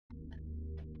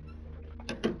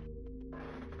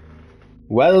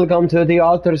Welcome to the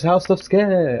Otter's House of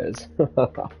Scares.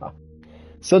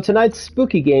 So tonight's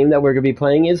spooky game that we're going to be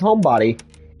playing is Homebody,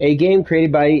 a game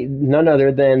created by none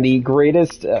other than the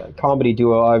greatest comedy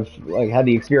duo I've had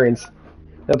the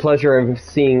pleasure of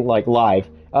seeing live.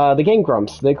 The Game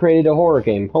Grumps. They created a horror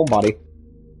game, Homebody.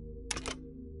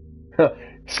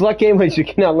 Select game which you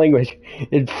cannot language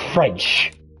in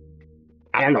French.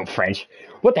 I don't know French.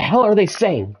 What the hell are they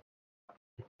saying?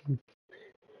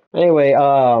 Anyway,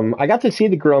 I got to see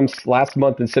the Grumps last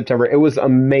month in September. It was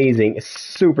amazing.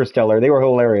 Super stellar. They were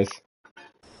hilarious.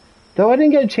 Though I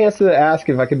didn't get a chance to ask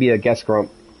if I could be a guest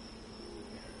Grump.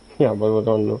 Yeah, but I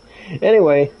don't know.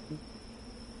 Anyway,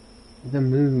 the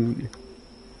mood.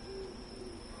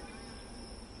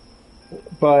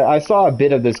 But I saw a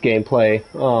bit of this gameplay.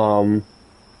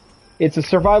 It's a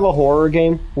survival horror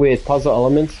game with puzzle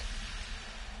elements.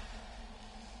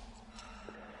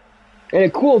 And a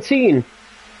cool teen.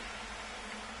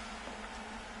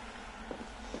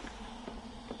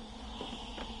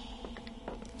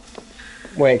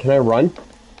 Wait, can I run?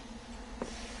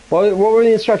 What were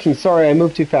the instructions? Sorry, I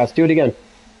moved too fast. Do it again.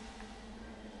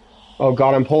 Oh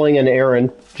god, I'm pulling an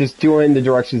errand. Just doing the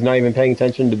directions, not even paying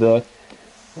attention to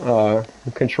the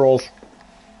controls.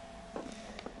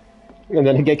 And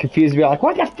then I get confused and be like,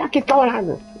 what the fuck is going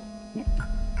on?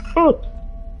 Oh.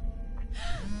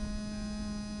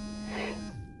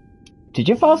 Did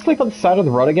you fall asleep on the side of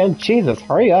the road again? Jesus,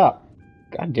 hurry up.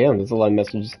 God damn, there's a lot of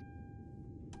messages.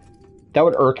 That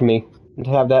would irk me. To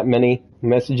have that many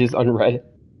messages unread.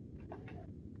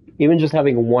 Even just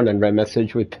having one unread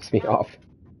message would piss me off.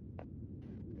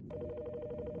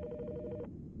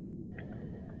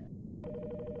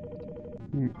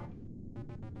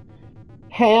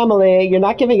 Hey Emily, you're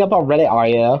not giving up already, are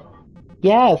you?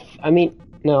 Yes, I mean,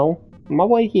 no. I'm all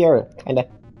the way here, kinda.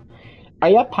 Are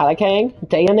you panicking?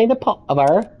 Do you need to pull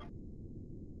over?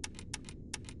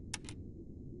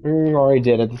 Already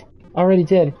did it. Already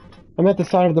did. I'm at the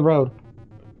side of the road.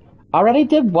 Already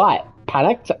did what?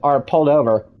 Panicked or pulled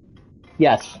over?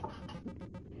 Yes.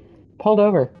 Pulled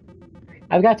over.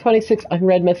 I've got 26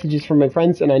 unread messages from my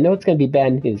friends and I know it's going to be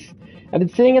bad news. I've been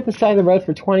sitting at the side of the road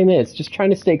for 20 minutes just trying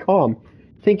to stay calm,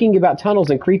 thinking about tunnels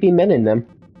and creepy men in them.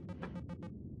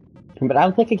 But I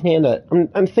don't think I can handle it.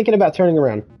 I'm thinking about turning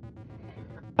around.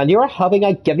 And you're hoping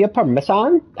I give you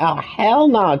permission? Oh, hell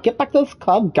no. Get back to this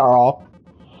club, girl.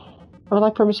 I would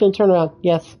like permission to turn around.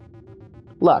 Yes.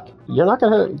 Look, you're not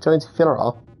going to join the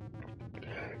funeral.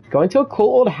 Going to a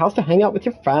cool old house to hang out with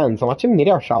your friends and watch a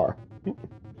meteor shower.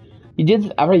 You do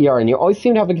this every year and you always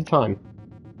seem to have a good time.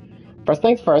 First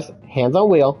things first, hands on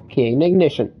wheel, key in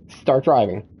ignition, start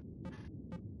driving.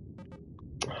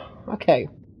 Okay.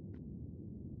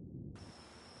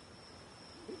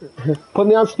 Put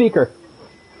me on speaker.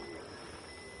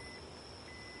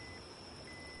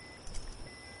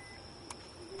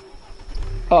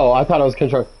 Oh, I thought it was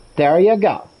control. There you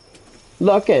go.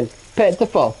 Looking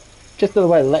pitiful. Just the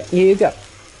way to let you go.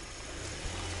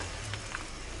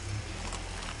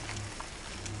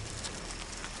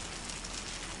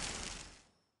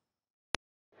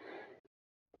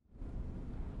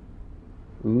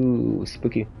 Ooh,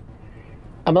 spooky.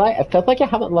 Emily, I felt like I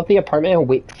haven't left the apartment in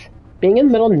weeks. Being in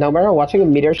the middle of nowhere and watching a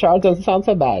meteor shower doesn't sound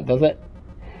so bad, does it?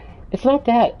 It's not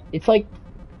that. It's like,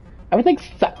 everything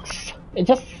sucks. It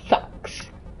just sucks.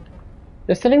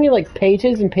 They're sending me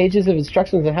pages and pages of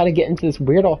instructions on how to get into this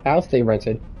weird old house they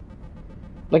rented.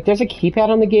 There's a keypad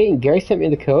on the gate and Gary sent me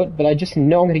the code, but I just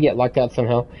know I'm gonna get locked out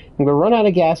somehow. I'm gonna run out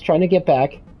of gas trying to get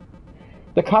back.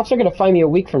 The cops are gonna find me a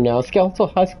week from now, a skeletal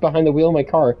husk behind the wheel of my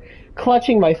car,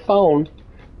 clutching my phone,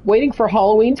 waiting for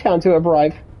Halloween Town to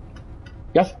arrive.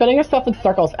 You're spinning yourself in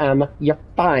circles, Em. You're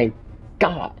fine.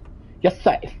 God. You're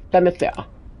safe. I miss you.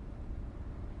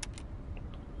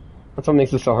 That's what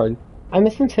makes it so hard. I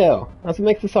miss him too. That's what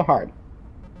makes it so hard.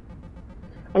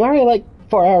 I'm already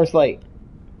 4 hours late.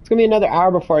 It's gonna be another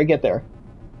hour before I get there.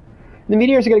 The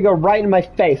meteors are gonna go right in my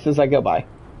face as I go by.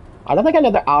 I don't think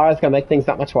another hour is gonna make things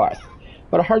that much worse.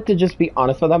 But it's hard to just be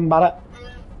honest with them about it.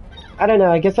 I don't know,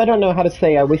 I guess I don't know how to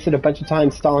say I wasted a bunch of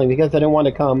time stalling because I didn't want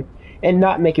to come. And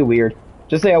not make it weird.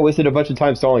 Just say I wasted a bunch of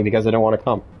time stalling because I don't want to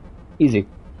come. Easy.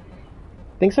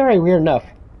 Things are already weird enough.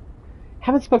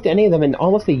 Haven't spoken to any of them in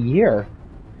almost a year.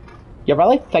 You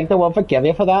really think they won't forgive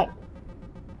you for that?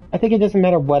 I think it doesn't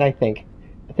matter what I think.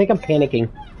 I think I'm panicking.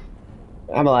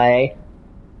 Emily.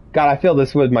 God, I feel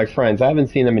this with my friends. I haven't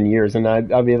seen them in years, and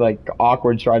I'd be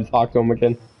awkward trying to talk to them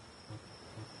again.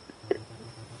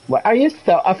 What are you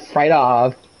so afraid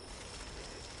of?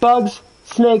 Bugs,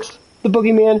 snakes, the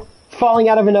boogeyman, falling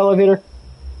out of an elevator,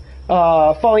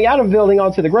 falling out of a building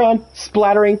onto the ground,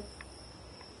 splattering.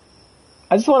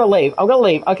 I just want to leave. I'm gonna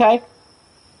leave, okay?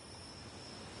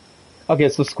 Okay,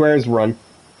 so squares run.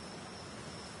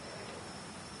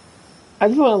 I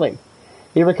just want to like...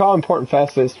 You recall important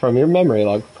facts from your memory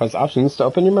log. Press options to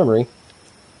open your memory.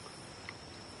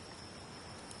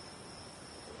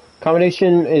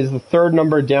 Combination is the third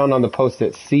number down on the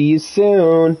post-it. See you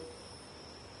soon.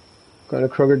 Going to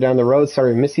Kroger down the road.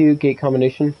 Sorry to miss you. Gate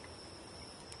combination.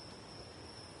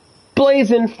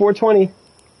 Blazing 420.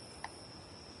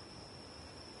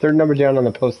 Third number down on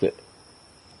the post-it.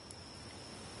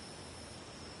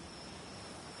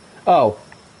 Oh.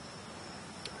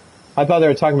 I thought they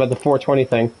were talking about the 420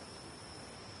 thing.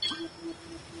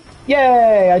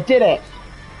 Yay! I did it!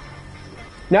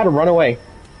 Now to run away.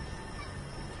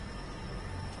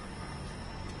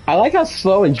 I like how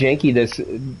slow and janky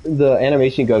the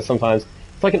animation goes sometimes.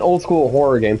 It's like an old school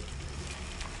horror game.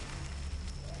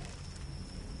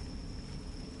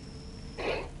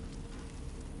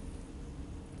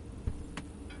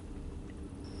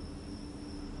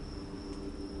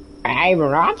 I'm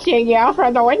watching you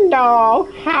from the window.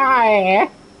 Hi.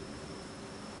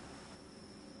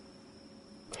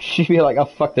 She'd be like, oh,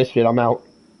 fuck this shit, I'm out.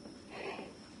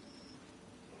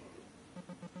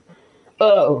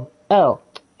 Oh.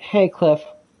 Hey, Cliff.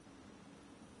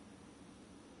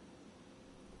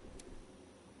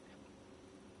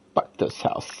 Fuck this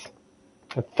house.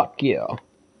 And fuck you.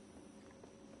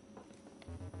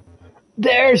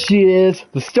 There she is!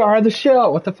 The star of the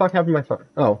show! What the fuck happened to my phone?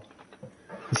 Oh.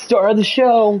 The star of the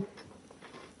show!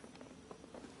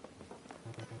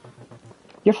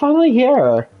 You're finally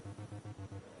here!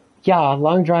 Yeah,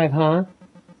 long drive, huh?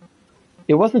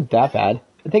 It wasn't that bad.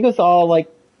 I think it was all like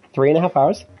 3.5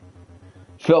 hours.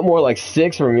 Felt more like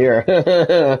 6 from here.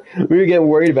 We were getting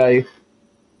worried about you.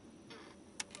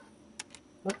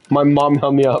 My mom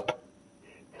held me up.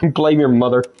 Blame your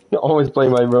mother. Always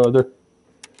blame my mother.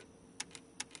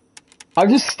 I'm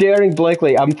just staring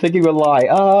blankly. I'm thinking a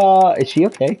lie. Is she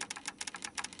okay?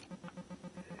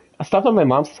 I stopped at my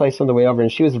mom's place on the way over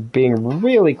and she was being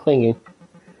really clingy.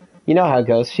 You know how it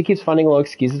goes. She keeps finding little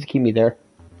excuses to keep me there.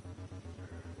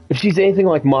 If she's anything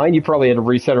like mine, you probably had to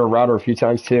reset her router a few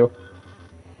times too.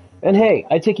 And hey,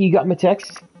 I take it you got my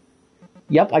texts?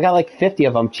 Yep, I got like 50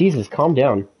 of them. Jesus, calm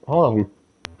down. All of them.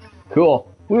 Cool.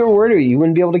 We were worried you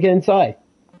wouldn't be able to get inside.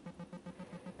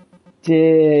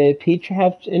 Did Pete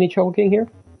have any trouble getting here?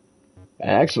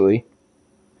 Actually,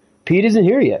 Pete isn't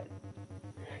here yet.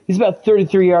 He's about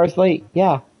 33 hours late.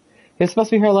 Yeah, he was supposed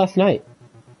to be here last night.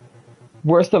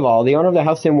 Worst of all, the owner of the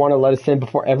house didn't want to let us in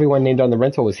before everyone named on the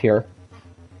rental was here.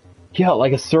 Yeah,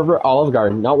 like a server at Olive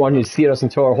Garden, not wanting to see us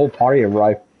until our whole party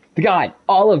arrived. God,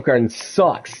 Olive Garden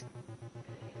sucks.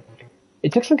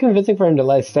 It took some convincing for him to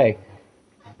let us stay.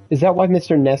 Is that why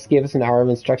Mr. Ness gave us an hour of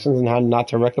instructions on how not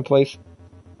to wreck the place?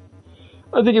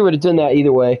 I think he would have done that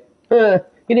either way.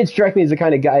 He didn't strike me as the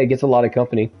kind of guy who gets a lot of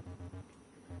company.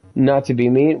 Not to be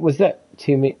mean. Was that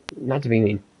too mean? Not to be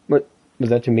mean. What? Was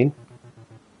that too mean?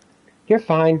 You're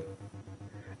fine.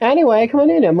 Anyway, come on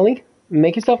in, Emily.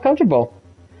 Make yourself comfortable.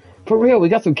 For real, we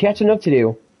got some catching up to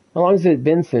do. How long has it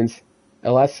been since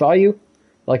I last saw you?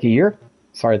 Like a year?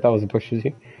 Sorry, I thought it was a push.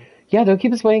 Yeah, don't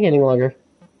keep us waiting any longer.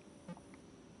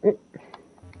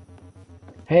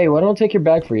 Hey, why don't I take your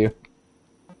bag for you?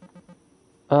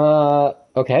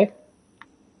 Okay.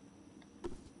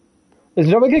 Is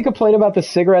nobody gonna complain about the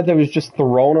cigarette that was just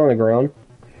thrown on the ground?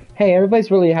 Hey, everybody's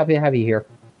really happy to have you here.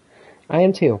 I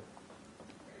am too.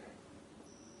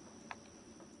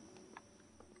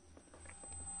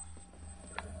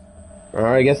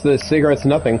 Alright, I guess the cigarette's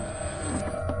nothing.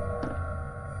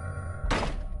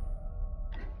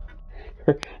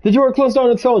 The door closed on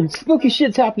its own. Spooky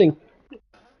shit's happening.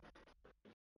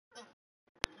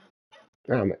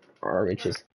 Oh, my arm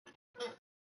itches.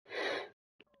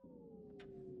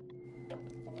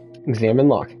 Examine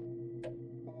lock.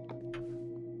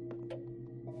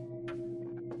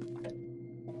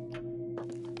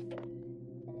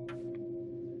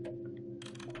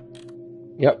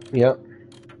 Yep.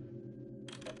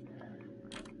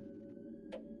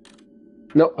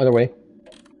 No, other way.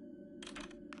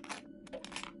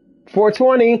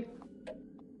 420!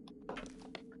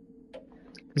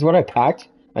 Is what I packed?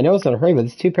 I know it's in a hurry, but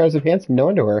it's 2 pairs of pants and no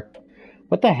underwear.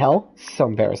 What the hell? So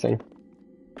embarrassing.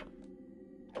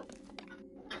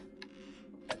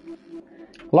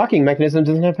 Locking mechanism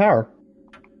doesn't have power.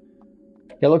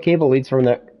 Yellow cable leads from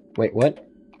the... Wait, what?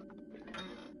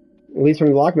 It leads from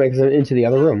the lock mechanism into the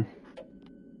other room.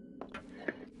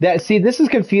 See, this is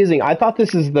confusing. I thought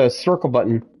this is the circle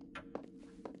button.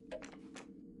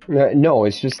 No,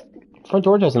 it's just... Front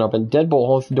door doesn't open. Deadbolt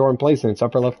holds the door in place in its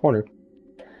upper left corner.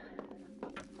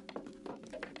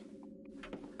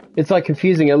 It's like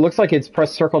confusing. It looks like it's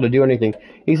press circle to do anything.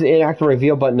 Use the inactive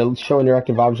reveal button to show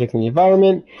interactive objects in the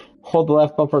environment. Hold the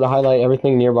left bumper to highlight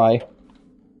everything nearby.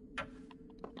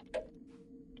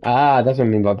 Ah, that's what I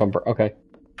mean by bumper. Okay.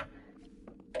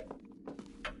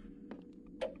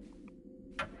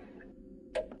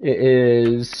 It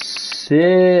is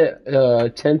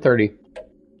 10:30.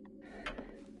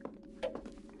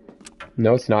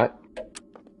 No, it's not.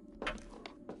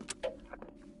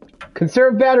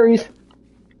 Conserve batteries.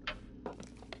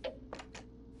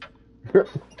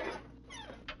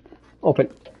 Open.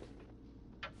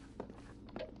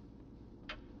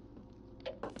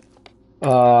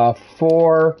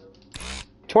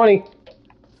 4:20.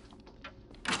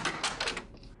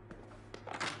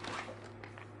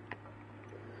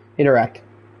 Interact.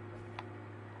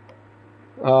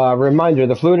 Reminder,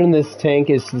 the fluid in this tank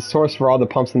is the source for all the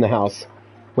pumps in the house.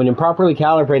 When improperly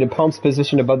calibrated, pumps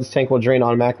positioned above this tank will drain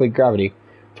automatically gravity.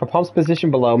 For pumps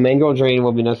positioned below, manual drain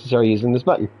will be necessary using this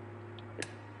button.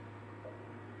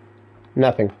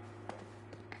 Nothing.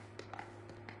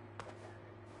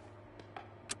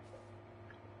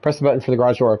 Press the button for the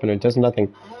garage door opener. It does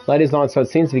nothing. Light is on, so it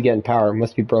seems to be getting power. It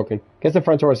must be broken. Guess the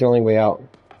front door is the only way out.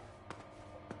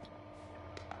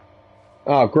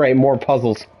 Oh, great. More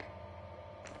puzzles.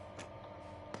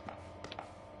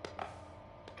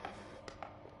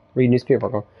 Read newspaper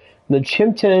article. The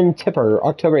Chimpton Tipper,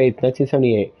 October 8th,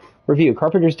 1978. Review.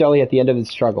 Carpenter's Deli at the end of its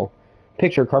struggle.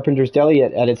 Picture Carpenter's Deli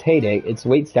at its heyday, its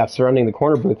waitstaff surrounding the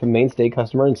corner booth of mainstay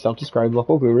customer and self-described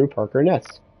local guru Parker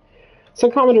Ness.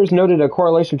 Some commenters noted a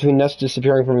correlation between Ness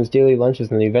disappearing from his daily lunches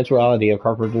and the eventuality of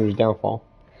Carpenter's downfall.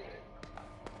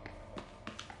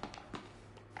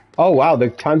 Oh wow, the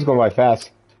time's going by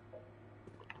fast.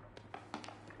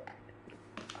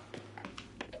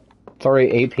 It's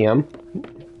already 8 p.m.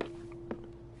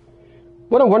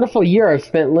 What a wonderful year I've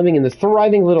spent living in this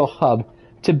thriving little hub.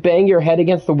 To bang your head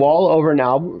against the wall over an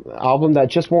album that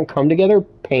just won't come together?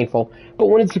 Painful. But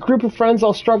when it's a group of friends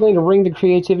all struggling to wring the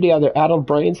creativity out of their addled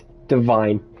brains?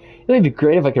 Divine. It would be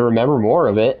great if I could remember more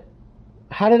of it.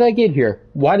 How did I get here?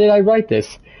 Why did I write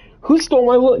this? Who stole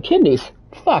my little kidneys?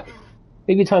 Fuck.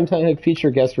 Maybe time to have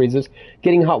feature guest reads this.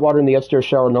 Getting hot water in the upstairs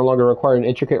shower no longer required an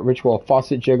intricate ritual of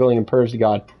faucet jiggling and prayers to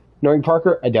God. Knowing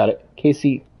Parker? I doubt it.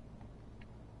 Casey.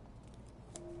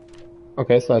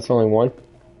 Okay, so that's only one.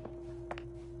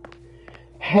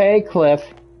 Hey, Cliff.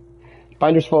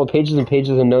 Binder's full of pages and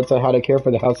pages of notes on how to care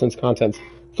for the house and its contents.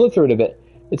 Flip through it a bit.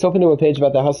 It's open to a page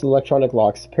about the house's electronic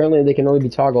locks. Apparently they can only be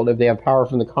toggled if they have power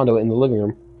from the conduit in the living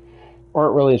room.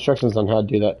 Aren't really instructions on how to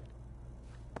do that.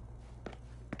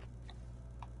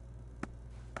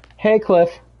 Hey, Cliff.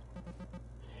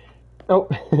 Oh,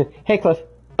 hey, Cliff.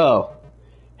 Oh.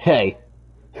 Hey.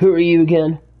 Who are you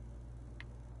again?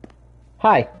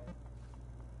 Hi.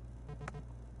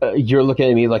 You're looking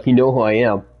at me like you know who I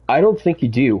am. I don't think you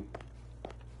do.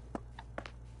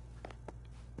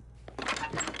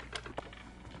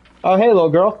 Oh, hey, little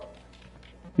girl.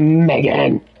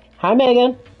 Megan. Hi,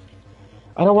 Megan.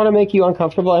 I don't want to make you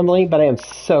uncomfortable, Emily, but I am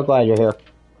so glad you're here.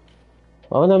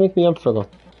 Why would that make me uncomfortable?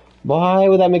 Why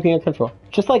would that make me uncomfortable?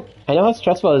 Just like, I know how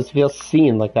stressful it is to feel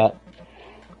seen like that.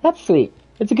 That's sweet.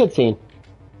 It's a good scene.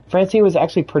 Francine was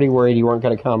actually pretty worried you weren't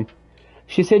going to come.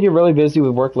 She said you're really busy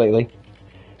with work lately.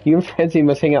 You and Francine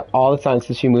must hang out all the time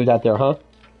since she moved out there, huh?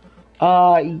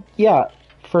 Yeah,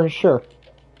 for sure.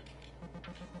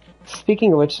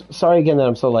 Speaking of which, sorry again that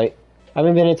I'm so late. I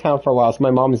haven't been in town for a while, so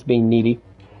my mom is being needy.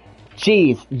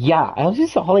 Jeez, yeah, I was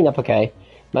just holding up okay.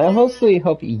 I mostly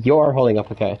hope you're holding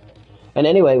up okay. And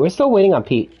anyway, we're still waiting on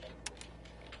Pete.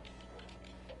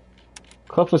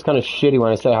 Cliff was kind of shitty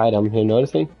when I said hi to him. You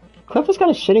notice anything? Cliff was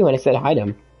kind of shitty when I said hi to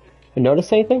him. You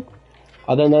notice anything?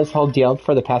 Other than this whole deal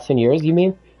for the past 10 years, you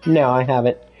mean? No, I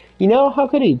haven't. You know, how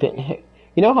could he be?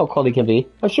 You know how cold he can be.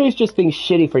 I'm sure he's just being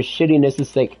shitty for shittiness'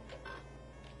 sake.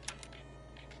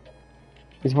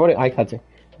 He's avoiding eye contact.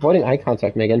 Avoiding eye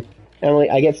contact, Megan. Emily,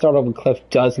 I get startled when Cliff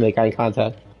does make eye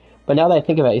contact. But now that I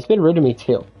think about it, he's been rude to me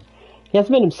too. He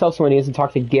hasn't been himself when he hasn't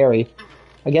talked to Gary.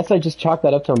 I guess I just chalk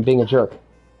that up to him being a jerk.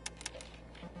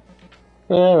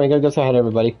 Anyway, gotta go say hi to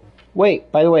everybody.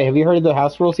 Wait, by the way, have you heard of the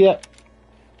house rules yet?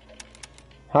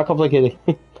 How complicated?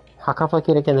 How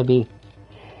complicated can it be?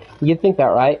 You'd think that,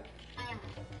 right?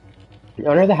 The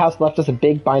owner of the house left us a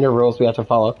big binder of rules we have to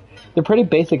follow. They're pretty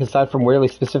basic aside from weirdly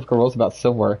specific rules about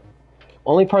silverware.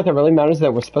 Only part that really matters is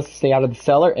that we're supposed to stay out of the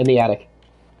cellar and the attic.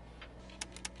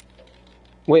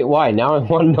 Wait, why? Now I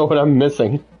want to know what I'm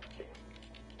missing.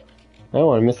 I know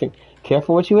what I'm missing.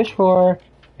 Careful what you wish for.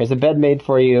 There's a bed made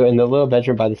for you in the little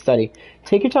bedroom by the study.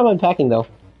 Take your time unpacking, though.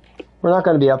 We're not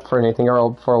going to be up for anything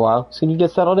for a while, so you can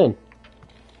get settled in.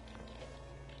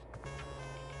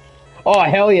 Oh,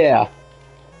 hell yeah.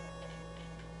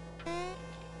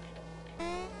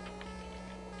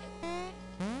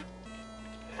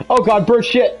 Oh god, bird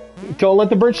shit. Don't let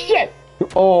the bird shit.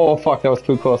 Oh, fuck, that was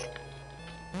too close.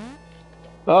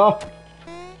 Oh.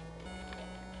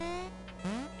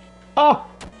 Oh.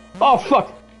 Oh,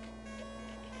 fuck.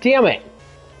 Damn it.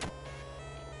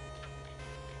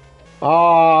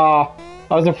 Ah,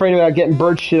 I was afraid about getting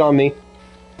bird shit on me.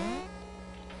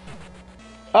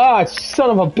 Ah, son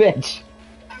of a bitch.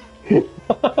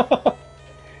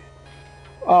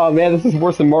 Oh man, this is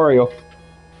worse than Mario.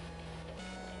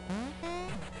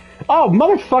 Oh,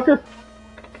 motherfucker.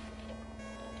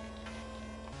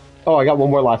 Oh, I got one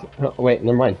more life. Oh, wait,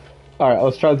 never mind. Alright,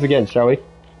 let's try this again, shall we?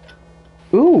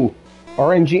 Ooh,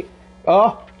 RNG.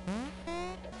 Oh.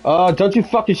 Oh, don't you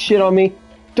fucking shit on me.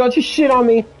 Don't you shit on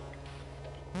me.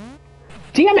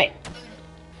 Damn it!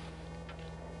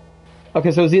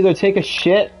 Okay, so it's either take a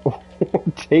shit or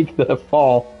take the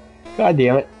fall. God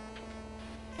damn it.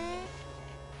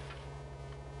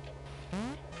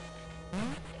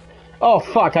 Oh,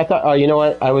 fuck, I thought... Oh, you know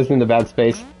what? I was in the bad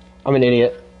space. I'm an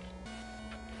idiot.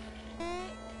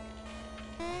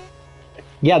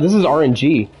 Yeah, this is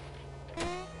RNG.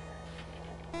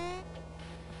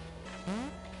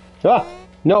 Ah!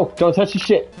 No, don't touch the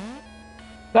shit.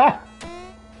 Ah!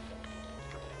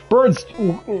 Birds!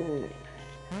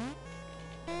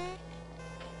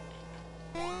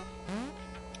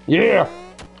 Yeah!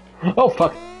 Oh,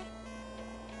 fuck.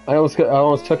 I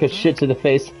almost took a shit to the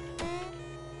face.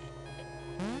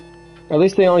 At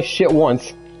least they only shit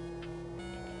once.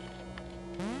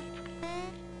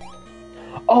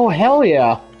 Oh, hell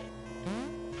yeah!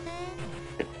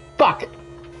 Fuck!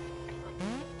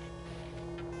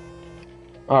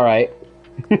 Alright.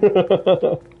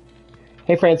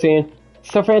 Hey, Francine.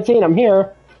 So, Francine, I'm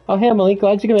here. Oh, hey, Emily.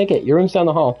 Glad you can make it. Your room's down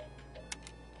the hall.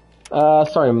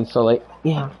 Sorry I'm so late.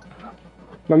 Yeah.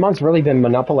 My mom's really been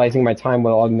monopolizing my time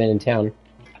while I've been in town.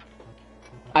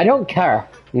 I don't care.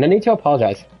 No need to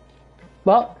apologize.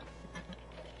 Well,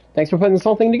 thanks for putting this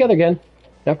whole thing together again.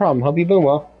 No problem. Hope you've been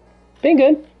well. Been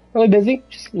good. Really busy.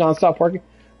 Just non-stop working.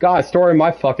 God, story of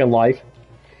my fucking life.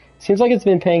 Seems like it's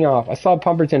been paying off. I saw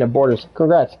Pumperton at Borders.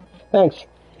 Congrats. Thanks.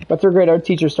 My third grade art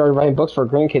teacher started writing books for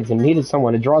grandkids and needed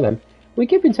someone to draw them. We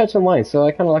keep in touch online, so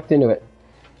I kind of lucked into it.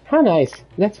 How nice.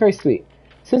 That's very sweet.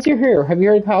 Since you're here, have you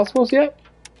heard of House yet?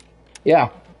 Yeah.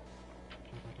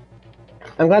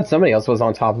 I'm glad somebody else was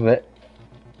on top of it.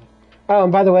 Oh,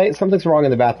 and by the way, something's wrong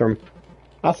in the bathroom.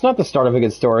 That's not the start of a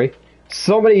good story.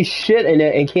 Somebody shit in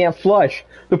it and can't flush.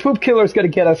 The poop killer's gonna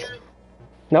get us.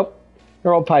 Nope.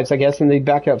 They're old pipes, I guess, and they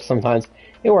back up sometimes.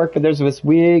 They work, but there's this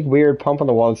weird pump on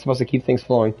the wall that's supposed to keep things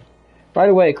flowing. Right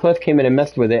away, Cliff came in and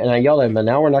messed with it, and I yelled at him, but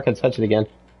now we're not gonna touch it again.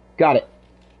 Got it.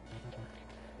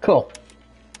 Cool.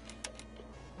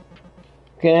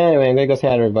 Okay, anyway, I'm gonna go say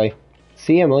hi to everybody.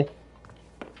 See you, Emily.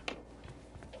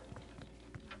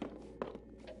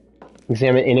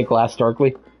 Examine in a glass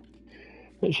darkly.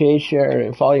 Shade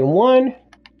share volume 1.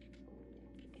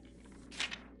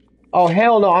 Oh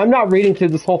hell no, I'm not reading through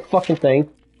this whole fucking thing.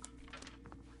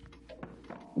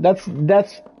 That's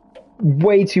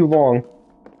way too long.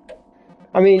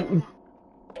 I mean,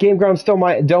 Game Grumps still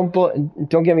might don't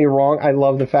get me wrong, I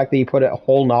love the fact that you put a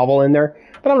whole novel in there,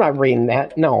 but I'm not reading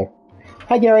that. No.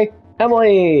 Hi Gary.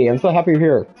 Emily, I'm so happy you're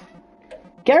here.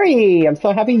 Gary, I'm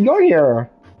so happy you're here.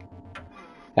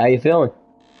 How you feeling?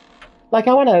 Like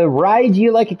I want to ride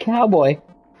you like a cowboy.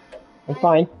 I'm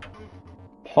fine.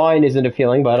 Fine isn't a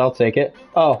feeling, but I'll take it.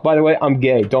 Oh, by the way, I'm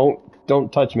gay. Don't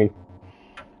touch me.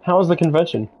 How was the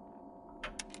convention?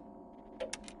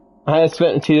 I had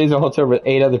spent 2 days in a hotel with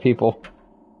 8 other people.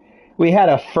 We had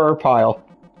a fur pile.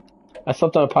 I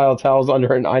slept on a pile of towels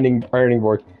under an ironing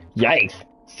board. Yikes.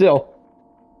 Still,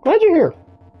 glad you're here.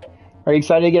 Are you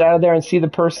excited to get out of there and see the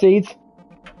Perseids?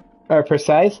 Or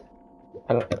Perseids?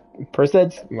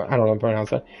 Perseids? I don't know how to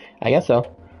pronounce that. I guess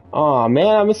so. Aw, man,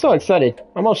 I'm so excited.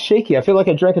 I'm all shaky. I feel like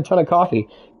I drank a ton of coffee.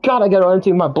 God, I gotta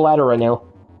empty my bladder right now.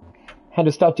 Had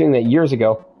to stop doing that years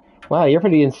ago. Wow, you're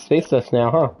pretty in space dust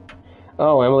now, huh?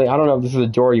 Oh, Emily, I don't know if this is a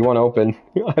door you want to open.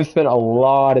 I've spent a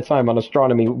lot of time on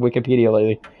astronomy Wikipedia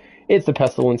lately. It's the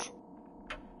pestilence.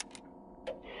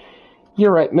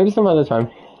 You're right, maybe some other time.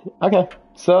 Okay,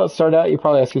 so start out, you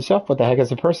probably ask yourself, what the heck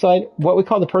is a Perseid? What we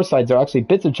call the Perseids are actually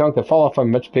bits of junk that fall off a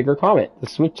much bigger comet, the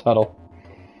Swift-Tuttle.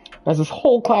 There's this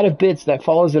whole cloud of bits that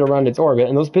follows it around its orbit,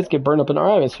 and those bits get burned up in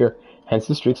our atmosphere, hence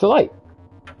the streaks of light.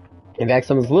 In fact,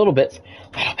 some of those little bits,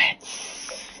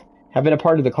 have been a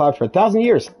part of the cloud for 1,000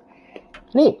 years.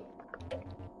 Neat.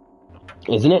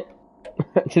 Isn't it?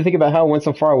 To think about how it went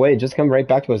so far away, it just come right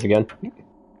back to us again.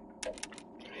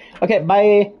 Okay,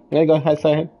 bye. I'm gonna go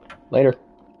say hi. Later.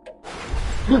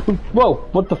 Whoa,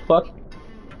 what the fuck?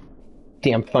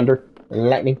 Damn thunder and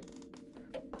lightning.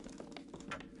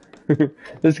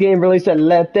 This game released at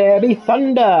Let There Be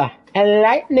Thunder and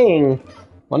Lightning.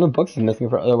 One of the books is missing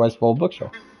for otherwise full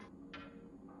bookshelf.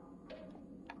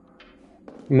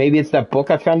 Maybe it's that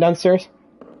book I found downstairs?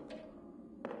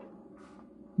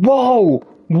 Whoa!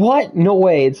 What? No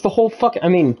way. It's the whole fucking... I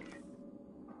mean...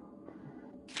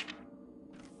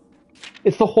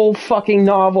 It's the whole fucking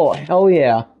novel. Hell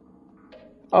yeah.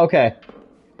 Okay.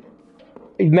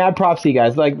 Mad props to you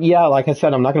guys. Like, yeah, like I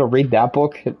said, I'm not going to read that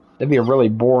book. That'd be a really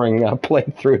boring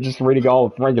playthrough, just reading all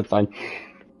of Frankenstein.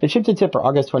 It shipped a tip for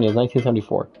August 20th,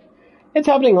 1974. It's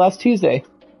happening last Tuesday.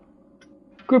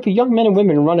 A group of young men and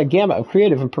women run a gamut of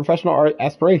creative and professional art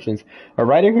aspirations. A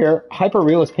writer here,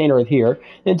 hyper-realist painter here,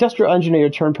 an industrial engineer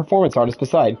turned performance artist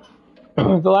beside.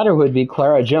 The latter would be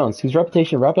Clara Jones, whose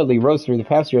reputation rapidly rose through the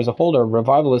past year as a holder of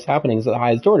revivalist happenings at the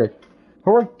highest order.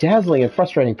 Her work dazzling and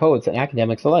frustrating poets and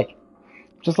academics alike.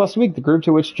 Just last week, the group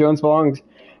to which Jones belongs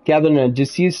gathered in a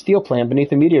disused steel plant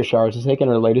beneath a meteor shower to take in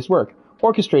her latest work,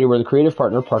 orchestrated where the creative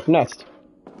partner parked nest.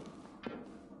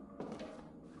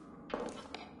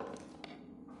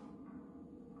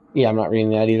 Yeah, I'm not reading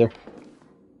that either.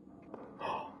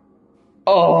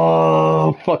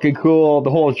 Oh, fucking cool. The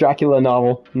whole Dracula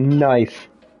novel. Nice.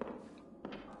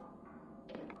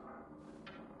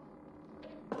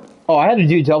 Oh, I had to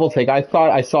do double take. I thought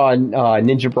I saw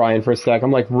Ninja Brian for a sec.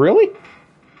 I'm like, really?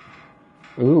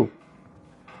 Ooh.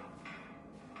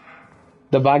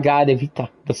 The Vaga de Vita.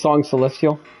 The song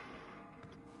Celestial.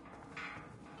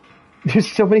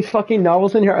 There's so many fucking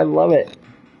novels in here. I love it.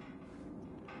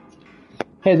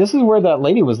 Hey, this is where that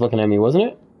lady was looking at me, wasn't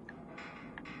it?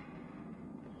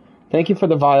 Thank you for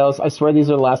the vials. I swear these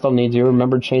are the last I'll need you.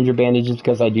 Remember, change your bandages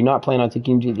because I do not plan on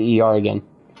taking you to the ER again.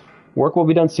 Work will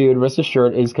be done soon. Rest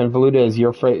assured, it is convoluted as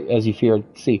you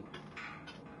feared. See.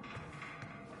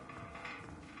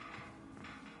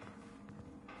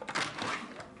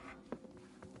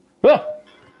 Ah!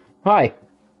 Hi.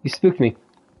 You spooked me.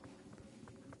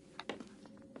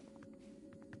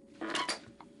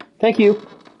 Thank you.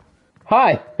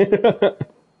 Hi.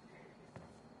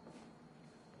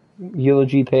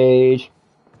 Eulogy page.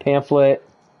 Pamphlet.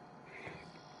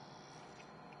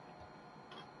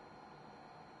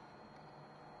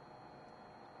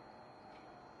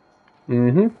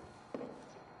 Mm-hmm.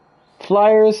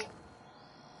 Flyers.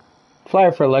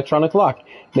 Flyer for electronic lock.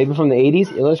 Maybe from the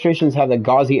 80s. Illustrations have the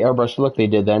gauzy airbrush look they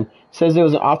did then. Says it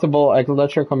was an optimal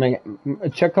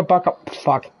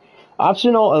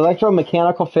optional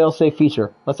electromechanical failsafe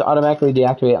feature. Let's automatically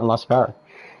deactivate and lost power.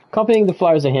 Accompanying the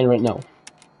flyer is a handwritten note.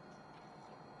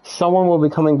 Someone will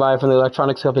be coming by from the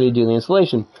electronics company to do the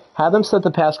installation. Have them set the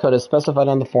passcode as specified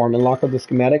on the form and lock up the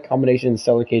schematic combination in the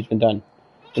cellar cage when done.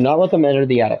 Do not let them enter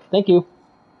the attic. Thank you.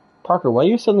 Parker, why are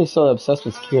you suddenly so obsessed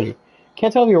with security?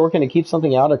 Can't tell if you're working to keep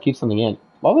something out or keep something in.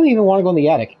 Why would you even want to go in the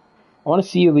attic? I want to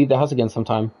see you leave the house again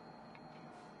sometime.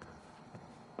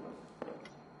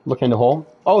 Look in the hole.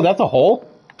 Oh, that's a hole?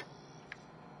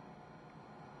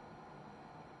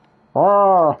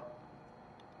 Ah.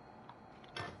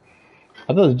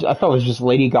 I thought it was just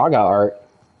Lady Gaga art.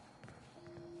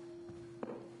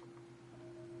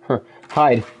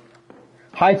 Hide.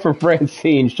 Hide from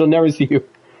Francine. She'll never see you.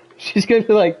 She's gonna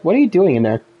be like, what are you doing in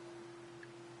there?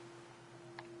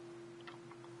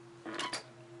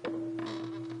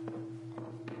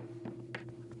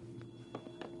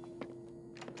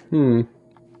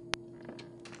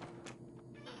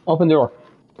 Open the door.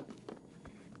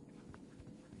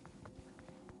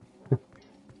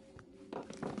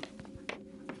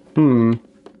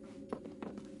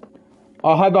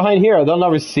 I'll hide behind here. They'll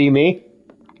never see me.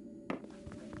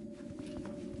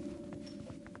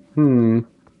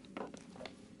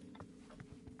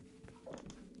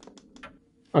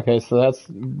 Okay, so that's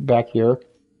back here.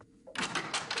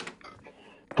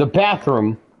 The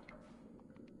bathroom.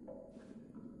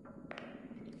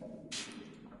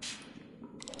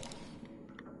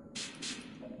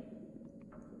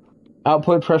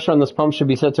 Output pressure on this pump should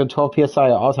be set to 12 psi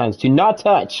at all times. Do not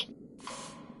touch!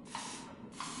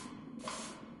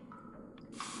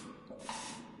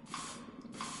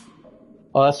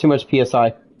 Oh, that's too much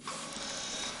psi.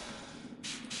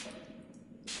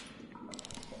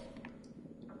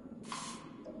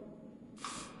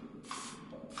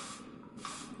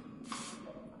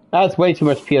 That's way too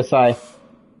much psi.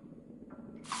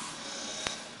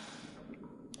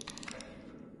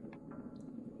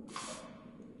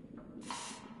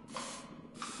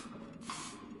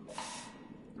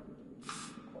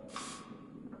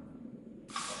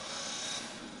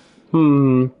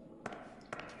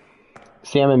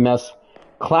 Salmon mess.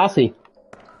 Classy.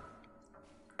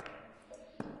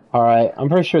 Alright, I'm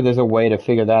pretty sure there's a way to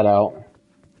figure that out.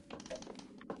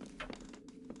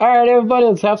 Alright, everybody,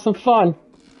 let's have some fun.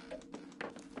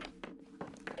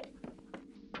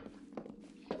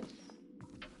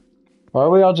 Why are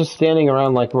we all just standing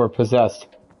around like we're possessed?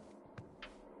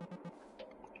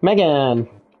 Megan!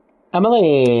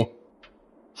 Emily!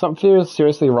 Something feels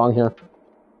seriously wrong here.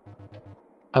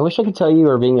 I wish I could tell you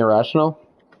were being irrational.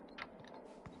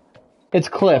 It's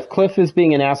Cliff. Cliff is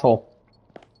being an asshole.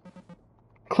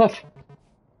 Cliff!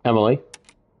 Emily?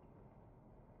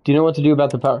 Do you know what to do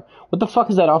about the power? What the fuck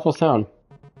is that awful sound?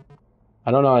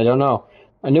 I don't know.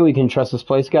 I knew we couldn't trust this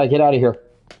place. Gotta get out of here.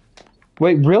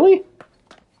 Wait, really?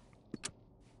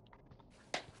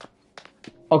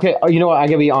 Okay, you know what? I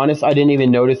gotta be honest. I didn't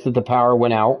even notice that the power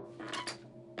went out.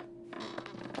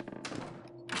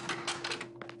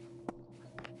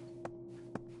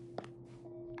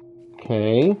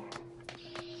 Okay.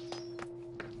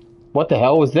 What the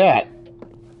hell was that?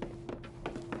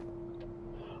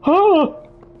 Oh!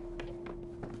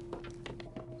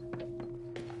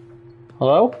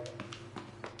 Hello?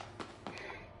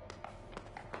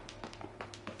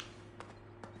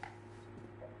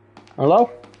 Hello?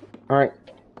 Alright.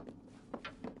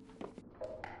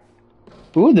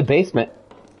 Ooh, the basement.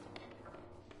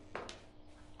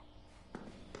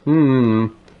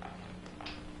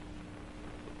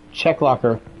 Check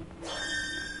locker.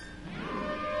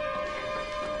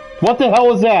 What the hell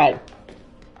was that?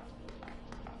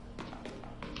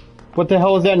 What the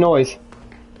hell is that noise?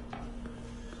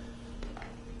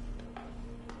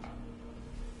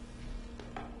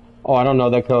 Oh, I don't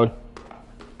know that code.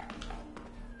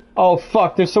 Oh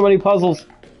fuck, there's so many puzzles.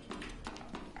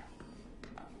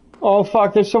 Oh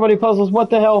fuck, there's so many puzzles.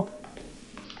 What the hell?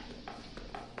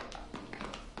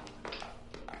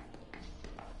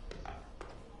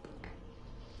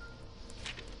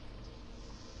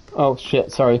 Oh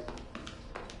shit, sorry.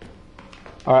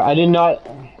 Alright, I did not...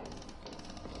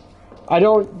 I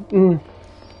don't...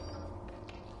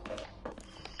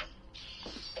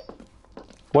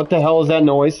 What the hell is that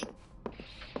noise?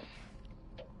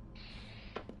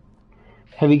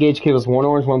 Heavy gauge cables, one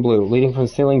orange, one blue, leading from the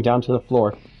ceiling down to the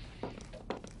floor.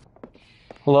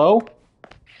 Hello?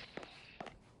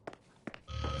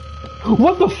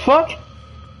 What the fuck?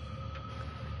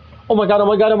 Oh my god, oh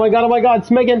my god, oh my god, oh my god, it's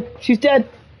Megan! She's dead!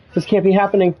 This can't be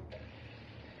happening.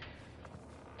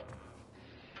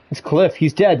 It's Cliff,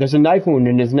 he's dead. There's a knife wound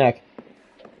in his neck.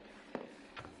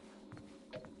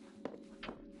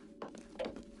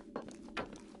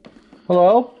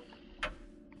 Hello?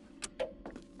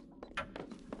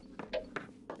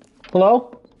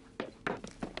 Hello?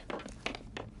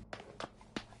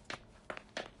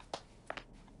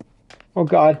 Oh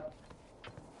god.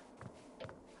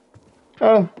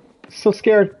 Oh, so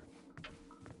scared.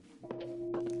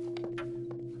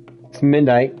 It's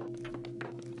midnight.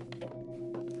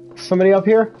 Somebody up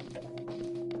here?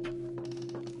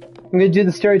 I'm gonna do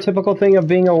the stereotypical thing of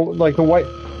being a white...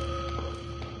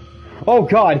 Oh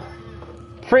god!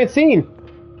 Francine!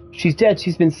 She's dead,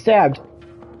 she's been stabbed.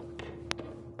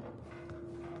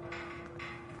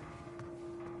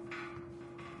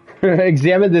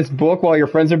 Examine this book while your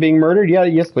friends are being murdered? Yeah,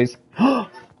 yes please.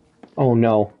 Oh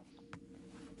no.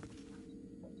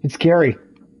 It's Gary.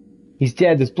 He's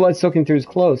dead, there's blood soaking through his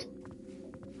clothes.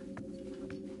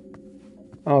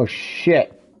 Oh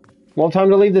shit. Well, time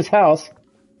to leave this house.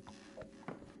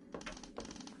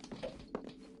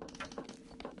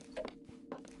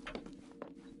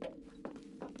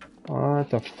 What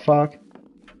the fuck?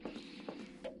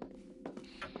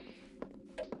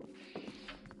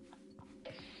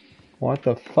 What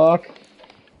the fuck?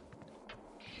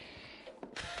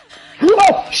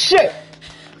 Oh shit!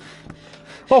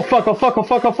 Oh fuck, oh fuck, oh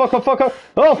fuck, oh fuck, oh fuck,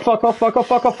 oh fuck, oh fuck, oh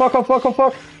fuck, oh fuck, oh fuck, oh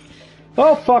fuck.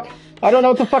 Oh fuck. I don't know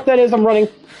what the fuck that is, I'm running.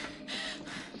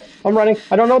 I'm running.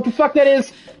 I don't know what the fuck that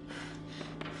is.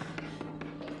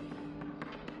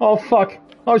 Oh fuck.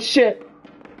 Oh shit.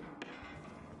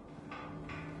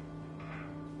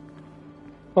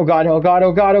 Oh god, oh god,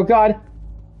 oh god, oh god.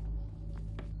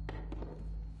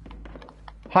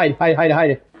 Hide, hide, hide,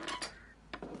 hide.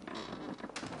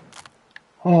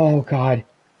 Oh god.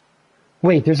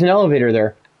 Wait, there's an elevator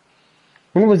there.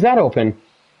 When was that open?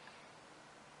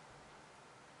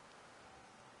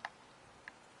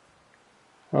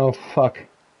 Oh fuck.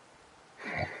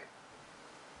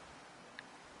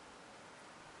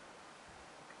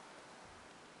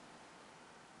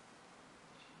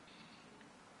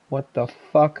 What the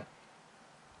fuck?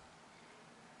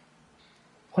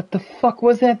 What the fuck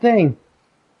was that thing?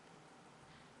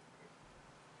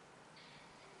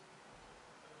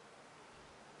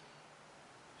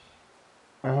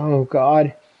 Oh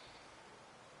god.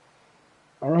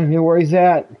 I don't know where he's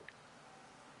at.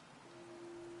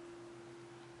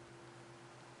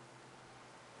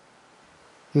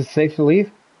 Is it safe to leave?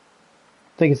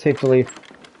 I think it's safe to leave.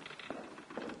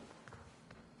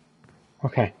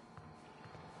 Okay.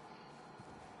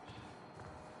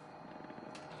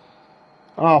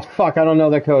 Oh, fuck, I don't know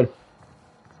that code.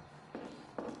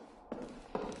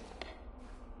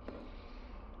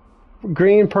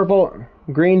 Green, purple,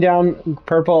 green down,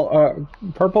 purple,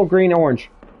 purple, green, orange.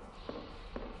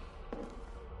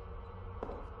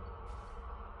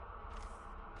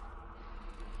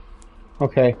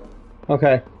 Okay.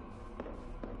 Okay.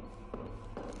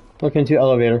 Look into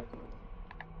elevator.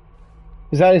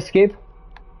 Is that escape?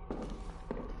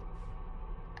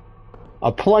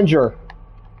 A plunger.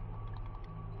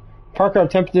 Parker, I've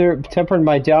tempered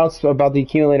my doubts about the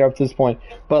accumulator up to this point.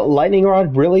 But lightning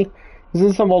rod? Really? This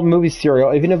is some old movie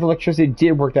serial. Even if electricity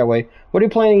did work that way, what are you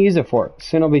planning to use it for?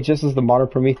 Soon it'll be just as the modern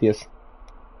Prometheus.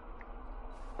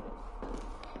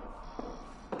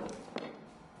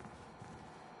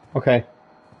 Okay.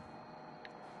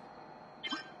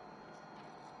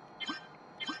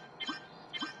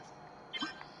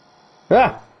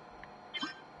 Ah!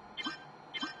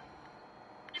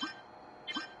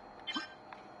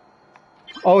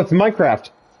 Oh, it's Minecraft.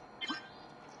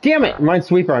 Damn it!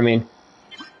 Minesweeper, I mean.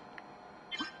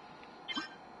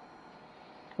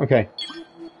 Okay.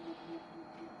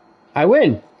 I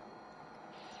win!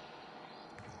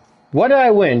 What did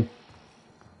I win?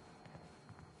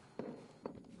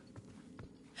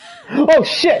 Oh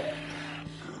shit!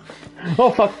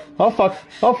 Oh fuck! Oh fuck!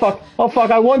 Oh fuck! Oh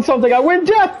fuck! I won something! I win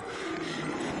death!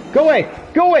 Go away!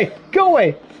 Go away! Go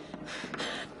away!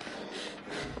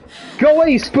 Go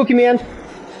away, you spooky man!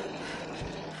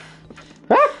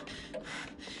 Ah!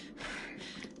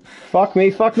 Fuck me,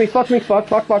 fuck me, fuck me, fuck,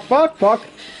 fuck, fuck, fuck, fuck!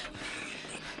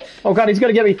 Oh god, he's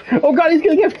gonna get me! Oh god, he's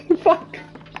gonna get me! Fuck!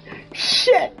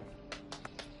 Shit!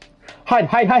 Hide,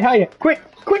 hide, hide, hide! Quick,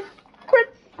 quick,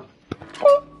 quick!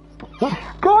 Oh.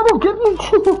 God, don't get me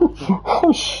too!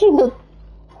 Oh shit!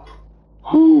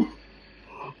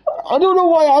 I don't know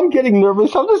why I'm getting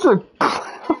nervous. I'm just like...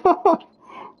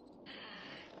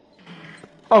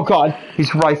 Oh god,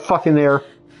 he's right fucking there.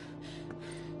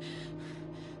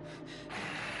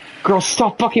 Girl,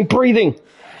 stop fucking breathing!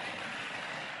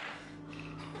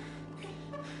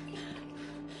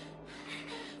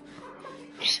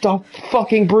 Stop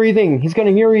fucking breathing! He's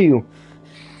gonna hear you.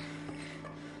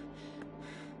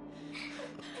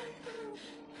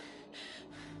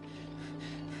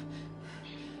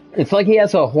 It's like he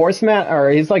has a horse mask, or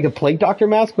he's like a plague doctor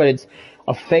mask, but it's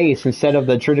a face instead of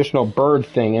the traditional bird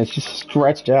thing, and it's just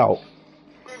stretched out.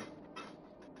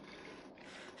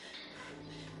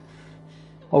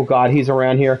 Oh god, he's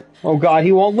around here. Oh god,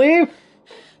 he won't leave!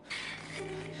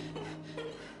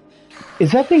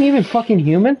 Is that thing even fucking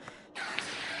human?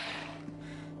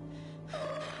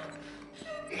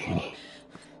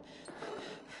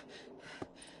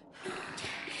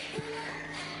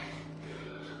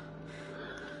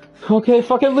 Okay,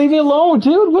 fucking leave me alone,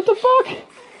 dude! What the fuck?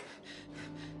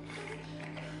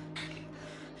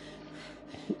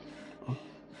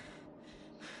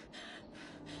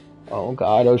 Oh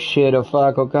god, oh shit, oh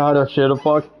fuck, oh god, oh shit, oh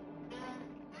fuck.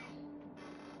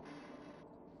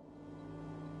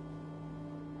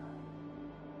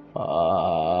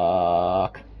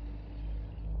 Fuck.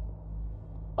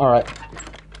 Alright.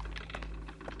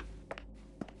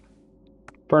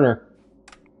 Burner.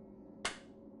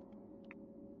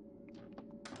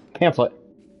 Pamphlet.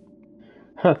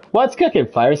 Huh. What's cooking?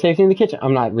 Fire safety in the kitchen.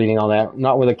 I'm not reading all that.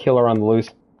 Not with a killer on the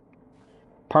loose.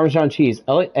 Parmesan cheese.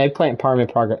 Eggplant parm in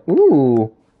progress.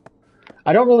 Ooh.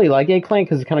 I don't really like eggplant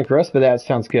because it's kind of gross, but that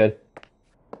sounds good.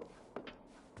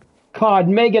 God,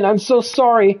 Megan, I'm so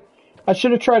sorry. I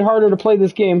should have tried harder to play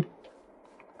this game.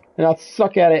 And I'll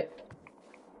suck at it.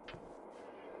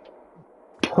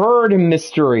 Purd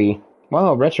mystery.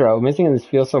 Wow, retro. Missing in this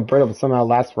feels so brittle, but somehow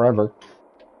lasts forever.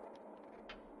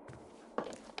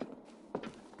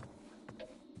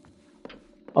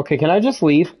 Okay, can I just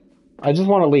leave? I just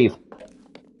want to leave.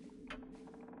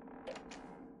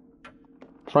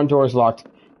 Front door is locked.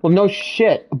 Well, no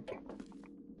shit.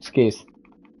 Skis.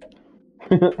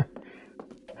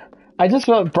 I just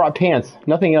brought pants.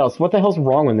 Nothing else. What the hell's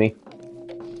wrong with me?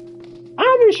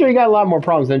 I'm pretty sure you got a lot more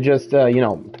problems than just, you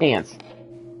know, pants.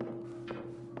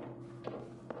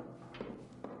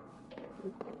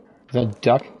 Is that a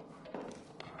duck?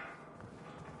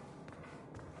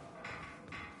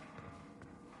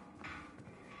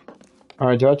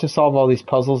 Alright, do I have to solve all these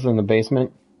puzzles in the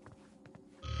basement?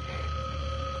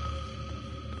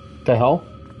 The hell?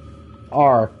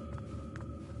 R.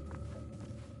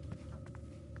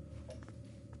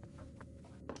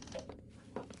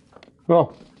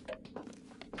 Oh.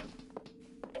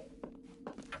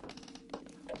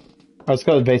 Let's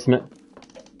go to the basement.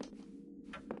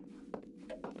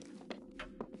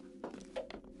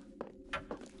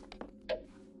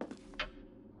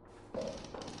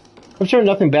 I'm sure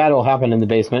nothing bad will happen in the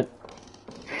basement.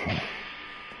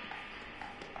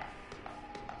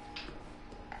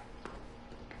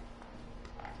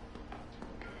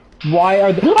 Why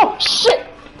are the— Oh, shit!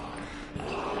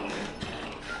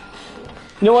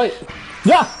 You know what?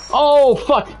 Yeah! Oh,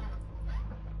 fuck!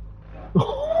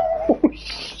 Oh,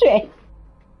 shit!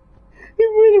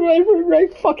 He went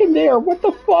right fucking there. What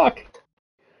the fuck?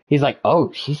 He's like,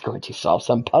 oh, she's going to solve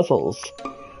some puzzles.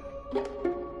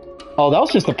 Oh, that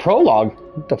was just the prologue.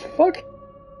 What the fuck?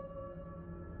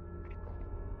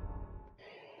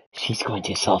 She's going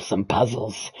to solve some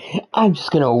puzzles. I'm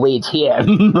just gonna wait here.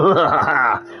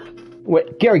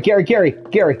 Wait, Gary,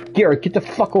 get the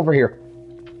fuck over here.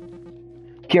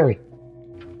 Gary.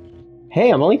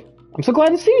 Hey, Emily. I'm so glad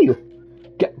to see you.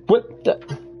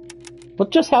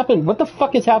 What just happened? What the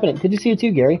fuck is happening? Good to see you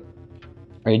too, Gary.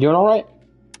 Are you doing alright?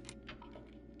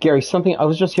 Gary, I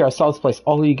was just here. I saw this place.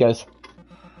 All of you guys.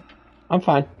 I'm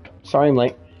fine. Sorry I'm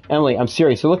late. Emily, I'm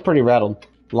serious. You look pretty rattled.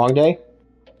 Long day?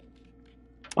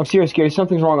 I'm serious, Gary.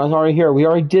 Something's wrong. I was already here. We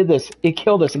already did this. It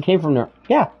killed us. It came from there.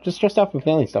 Yeah, just stressed out from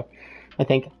family stuff. I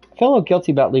think. I feel a little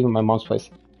guilty about leaving my mom's place.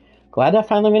 Glad I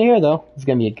finally made it here, though. It's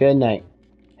gonna be a good night.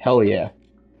 Hell yeah.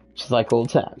 Just like old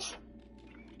times.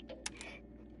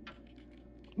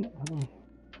 Do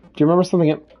you remember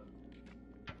something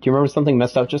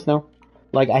messed up just now?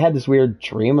 Like, I had this weird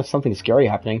dream of something scary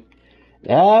happening.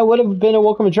 That would have been a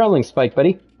welcome adrenaline spike,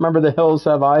 buddy. Remember the Hills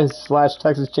Have Eyes /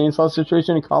 Texas Chainsaw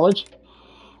situation in college?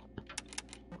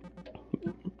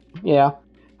 Yeah,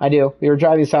 I do. We were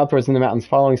driving southwards in the mountains,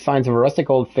 following signs of a rustic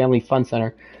old family fun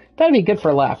center. That'd be good for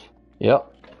a laugh.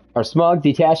 Yep. Our smug,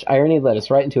 detached irony led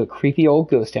us right into a creepy old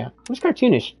ghost town. It was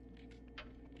cartoonish.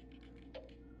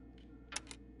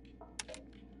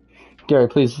 Gary,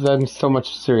 please, that's so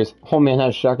much serious. Old man had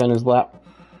a shotgun in his lap.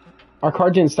 Our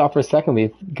car didn't stop for a second.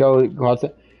 We go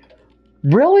outside.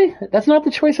 Really? That's not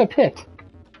the choice I picked.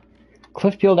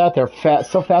 Cliff peeled out there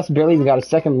so fast, barely even got a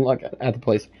second look at the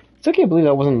place. Still can't believe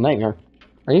that wasn't a nightmare.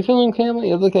 Are you feeling okay,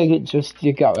 Emily? It looked like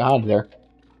you got out of there.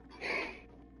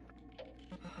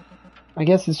 I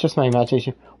guess it's just my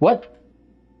imagination. What?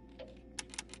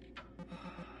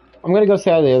 I'm gonna go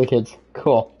say hi to the other kids.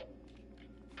 Cool.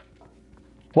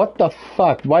 What the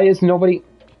fuck? Why is nobody...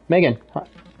 Megan.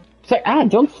 Say,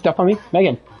 don't step on me.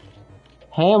 Megan.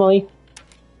 Hey, Emily.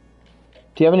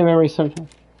 Do you have any memories of...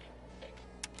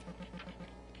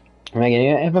 Megan,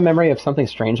 you have a memory of something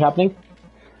strange happening?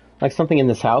 Like something in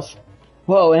this house?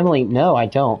 Whoa, Emily, no, I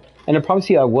don't. And I promise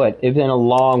you I would. It's been a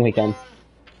long weekend.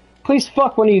 Please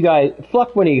fuck one of you guys.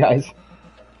 Fuck one of you guys.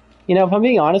 You know, if I'm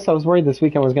being honest, I was worried this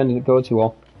weekend was going to go too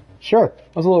well. Sure, I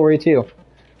was a little worried too.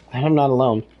 But I'm not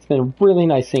alone. It's been really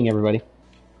nice seeing everybody.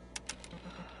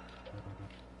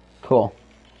 Cool.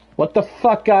 What the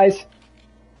fuck, guys?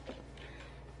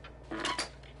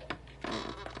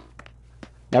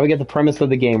 Now we get the premise of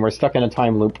the game. We're stuck in a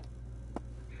time loop.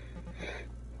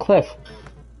 Cliff.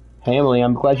 Hey, Emily,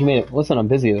 I'm glad you made it. Listen, I'm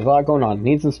busy. There's a lot going on.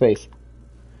 Need some space.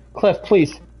 Cliff,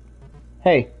 please.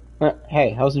 Hey.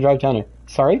 Hey, how's the drive down here?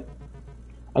 Sorry?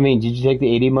 I mean, did you take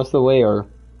the 80 most of the way, or...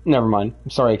 Never mind.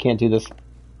 I'm sorry, I can't do this.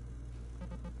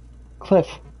 Cliff.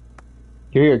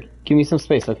 You're here. Give me some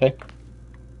space, okay?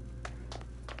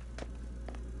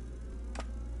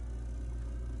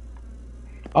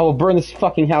 I will burn this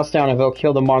fucking house down if I'll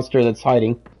kill the monster that's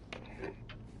hiding.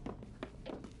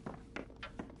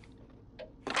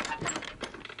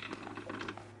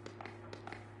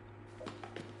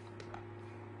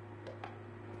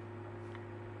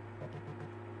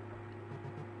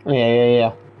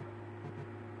 Yeah.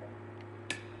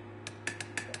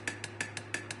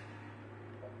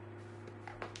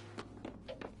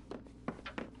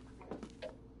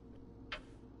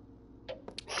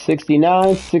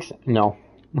 69, no.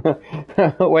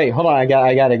 Wait, hold on, I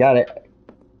got it.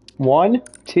 1,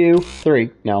 2,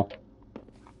 3, no.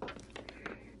 I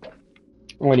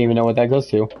wouldn't even know what that goes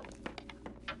to.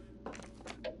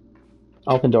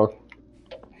 Open door.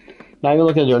 Not even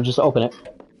look at the door, just open it.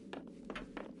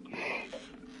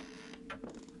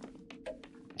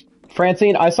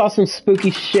 Francine, I saw some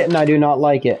spooky shit and I do not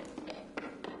like it.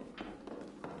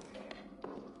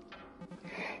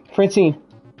 Francine.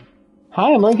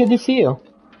 Hi, Emily, good to see you.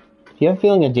 Do you have a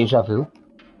feeling of deja vu?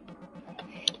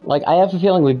 Like, I have a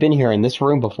feeling we've been here in this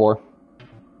room before.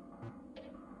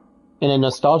 In a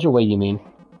nostalgia way, you mean?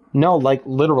 No, like,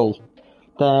 literal.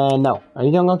 No. Are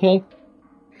you doing okay?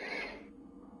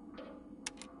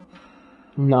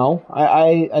 No,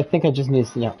 I think I just need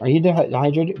to. Yeah. Are you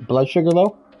dehydrated? Blood sugar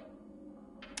low?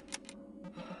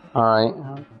 All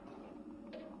right.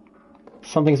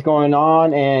 Something's going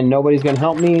on and nobody's gonna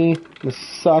help me. This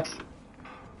sucks.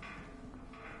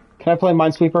 Can I play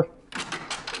Minesweeper?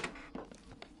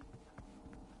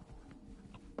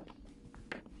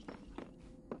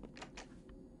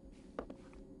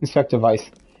 Inspect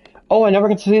device. Oh, I never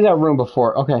got to see that room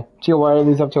before. Okay. Geo wire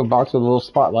leads up to a box with a little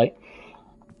spotlight.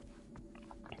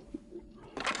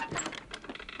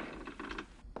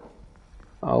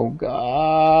 Oh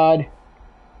God.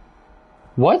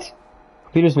 What?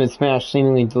 Computer's been smashed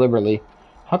seemingly deliberately.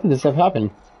 How could this have happened?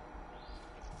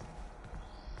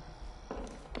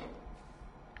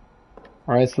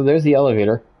 Alright, so there's the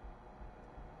elevator.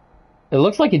 It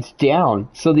looks like it's down.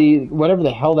 So the whatever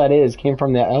the hell that is came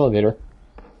from that elevator.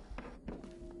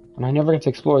 And I never got to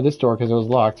explore this door because it was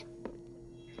locked.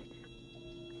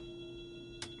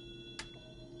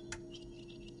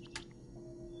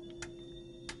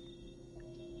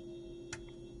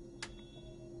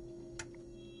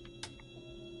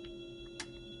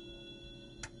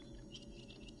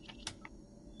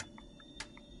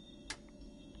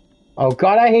 Oh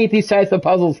God, I hate these types of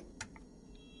puzzles.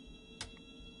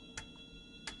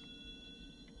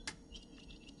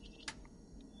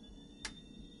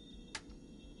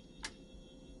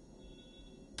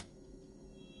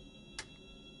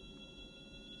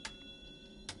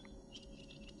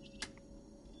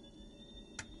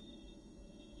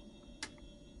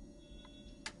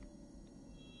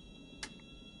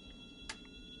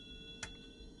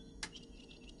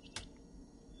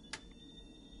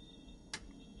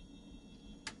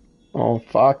 Oh,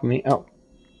 fuck me. Oh.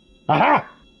 Aha!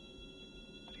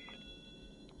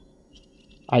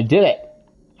 I did it.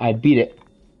 I beat it.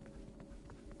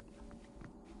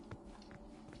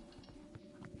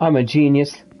 I'm a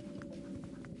genius.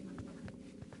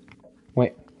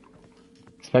 Wait.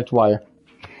 Inspect wire.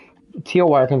 Teal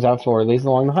wire comes out floor, leads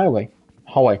along the highway.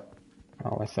 Hallway.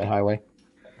 Oh, I said highway.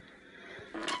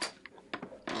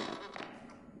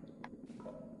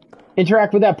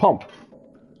 Interact with that pump.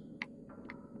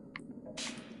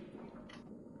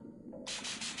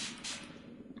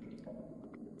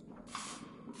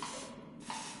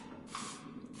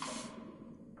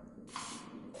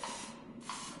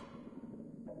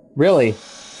 Really?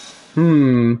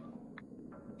 Hmm.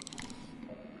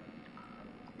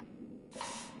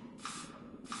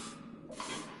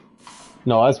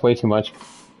 No, that's way too much.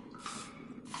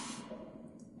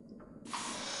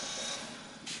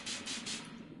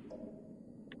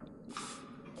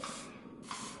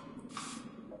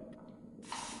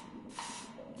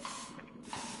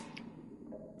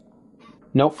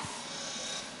 Nope.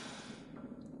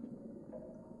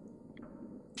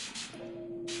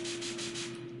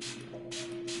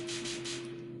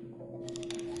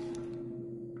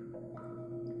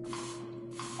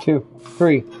 Two,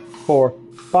 three, four,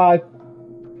 five.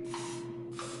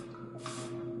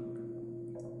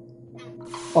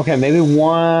 Okay, maybe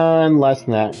one less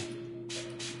than that.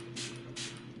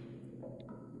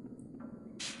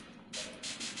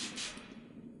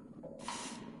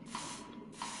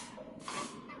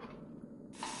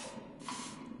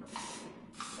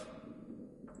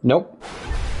 Nope.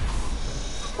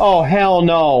 Oh, hell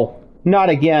no. Not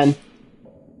again.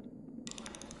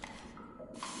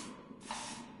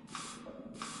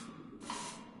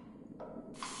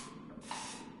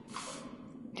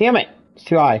 Damn it. It's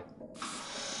too high.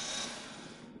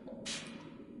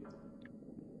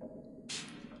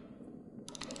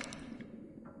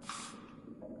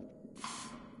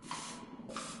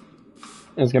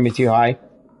 It's gonna be too high.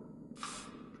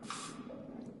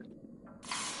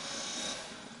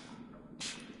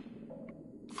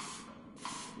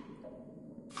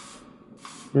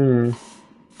 Hmm.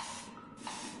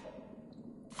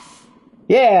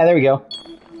 Yeah, there we go.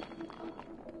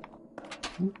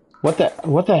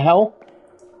 What the hell?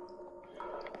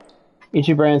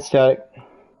 EG brand static.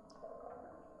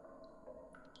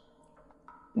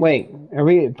 Wait,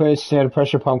 every set of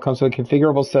pressure pump comes with a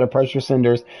configurable set of pressure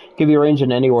cylinders. Can be arranged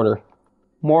in any order.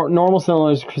 More normal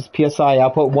cylinders increase PSI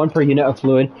output 1 per unit of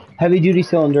fluid. Heavy duty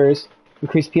cylinders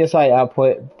increase PSI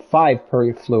output 5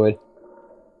 per fluid.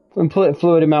 Input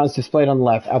fluid amount is displayed on the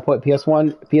left. Output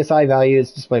PS1 PSI value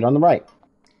is displayed on the right.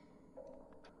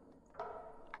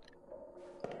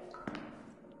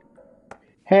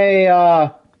 Hey,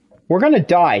 we're gonna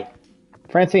die.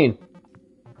 Francine.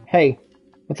 Hey,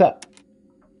 what's up?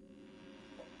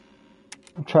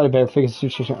 I'm trying to better fix this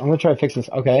situation. I'm gonna try to fix this.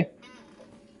 Okay.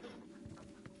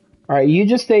 Alright, you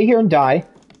just stay here and die.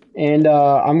 And,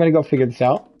 I'm gonna go figure this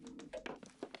out.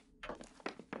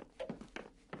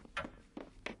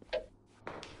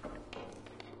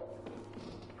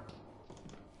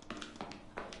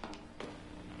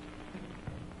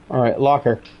 Alright,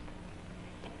 locker.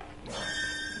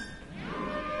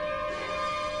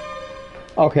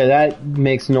 Okay, that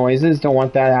makes noises. Don't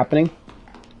want that happening.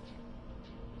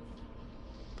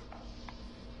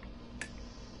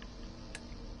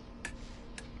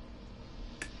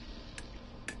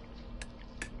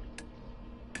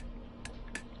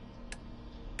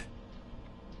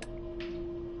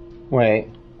 Wait.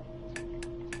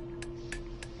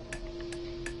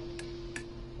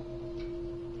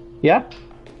 Yeah?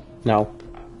 No.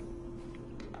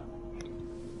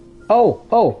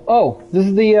 Oh, this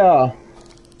is the,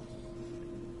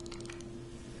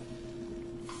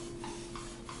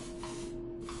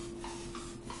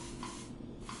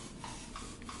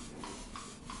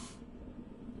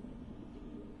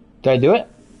 Did I do it?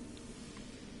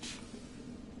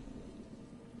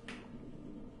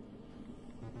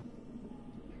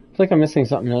 I feel like I'm missing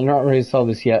something. I'm not ready to solve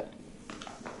this yet.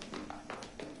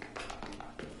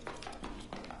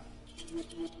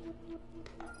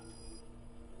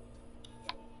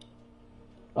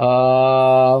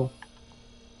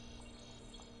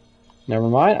 Never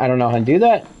mind. I don't know how to do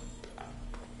that.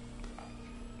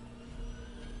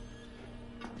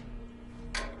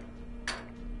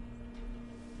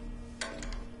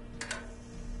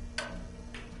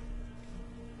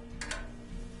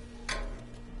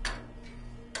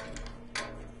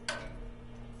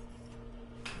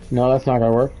 No, that's not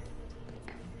gonna work.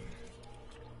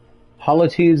 Hollow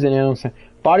tubes and animals.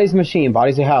 Body's a machine,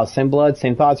 body's a house. Same blood,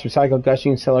 same thoughts, recycled,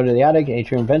 gushing, cellar to the attic,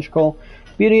 atrium, ventricle.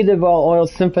 Beauty, the oil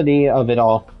symphony of it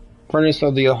all. Furnace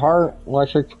of the heart,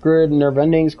 electric grid, nerve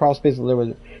endings, crawl space,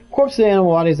 with corpses of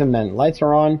animal bodies and men. Lights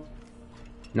are on.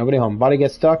 Nobody home. Body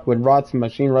gets stuck, wood rots, and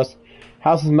machine rusts.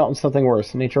 Houses melt and something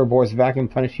worse. Nature abhors vacuum,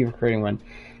 punish you for creating one.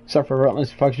 Suffer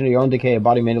relentless function of your own decay. A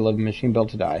body made to live, a machine built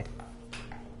to die.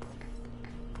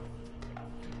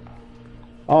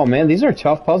 Oh man, these are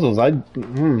tough puzzles. I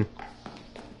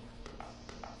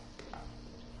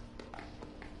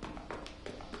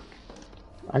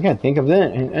can't think of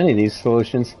any of these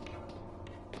solutions.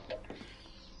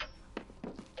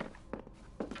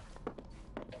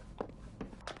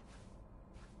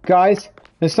 Guys,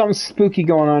 there's something spooky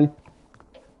going on.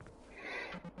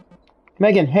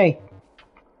 Megan, hey.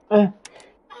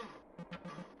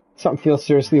 Something feels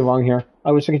seriously wrong here.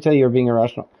 I wish I could tell you were being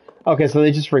irrational. Okay, so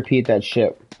they just repeat that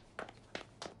shit.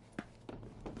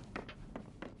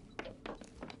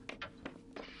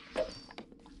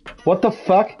 What the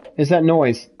fuck is that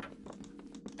noise?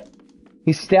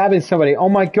 He's stabbing somebody. Oh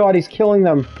my god, he's killing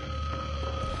them.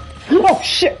 Oh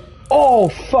shit! Oh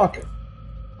fuck!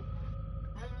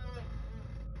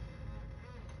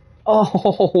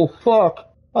 Oh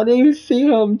fuck! I didn't even see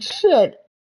him. Shit!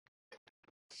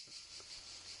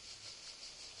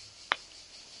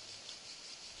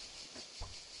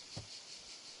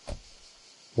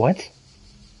 What?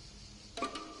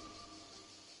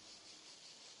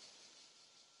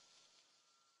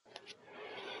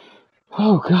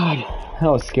 Oh god,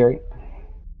 that was scary.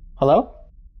 Hello?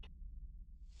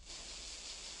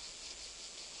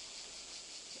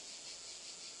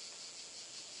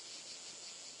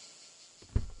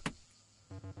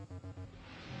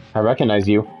 I recognize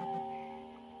you.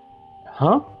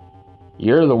 Huh?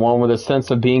 You're the one with a sense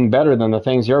of being better than the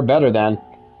things you're better than.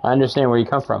 I understand where you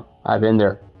come from. I've been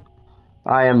there.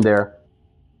 I am there.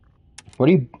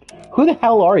 Who the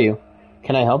hell are you?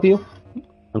 Can I help you?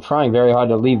 I'm trying very hard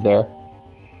to leave there.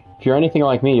 If you're anything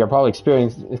like me, you're probably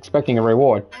expecting a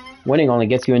reward. Winning only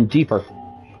gets you in deeper.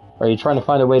 Are you trying to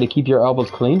find a way to keep your elbows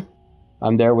clean?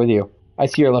 I'm there with you. I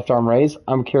see your left arm raised.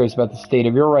 I'm curious about the state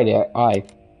of your right eye.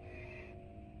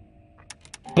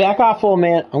 Back off, old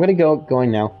man. I'm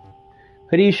going now.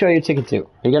 Who do you show your ticket to?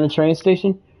 Are you going to the train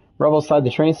station? Rebel side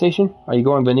the train station? Are you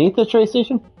going beneath the train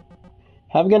station?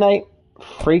 Have a good night,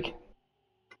 freak.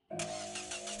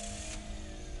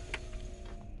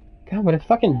 God, what a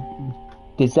fucking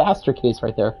disaster case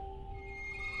right there.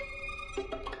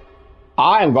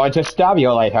 I am going to stab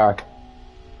you later.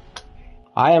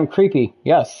 I am creepy,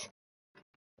 yes.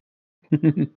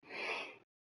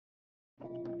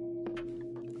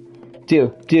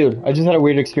 Dude, I just had a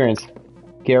weird experience.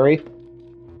 Gary?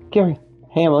 Hey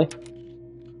Emily.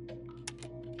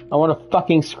 I want to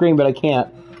fucking scream, but I can't.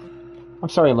 I'm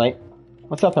sorry I'm late.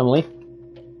 What's up, Emily?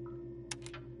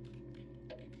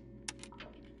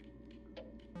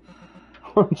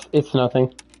 It's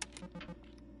nothing.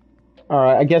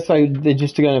 Alright, I guess they're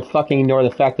just gonna fucking ignore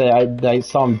the fact that I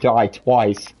saw him die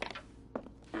twice.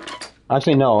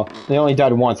 Actually, no. They only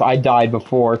died once. I died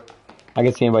before I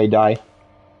could see anybody die.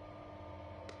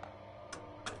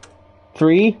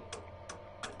 3,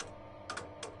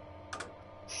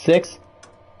 6,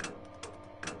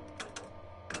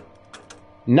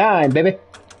 9, baby.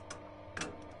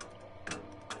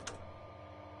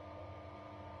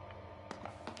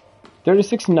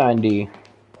 $36.90.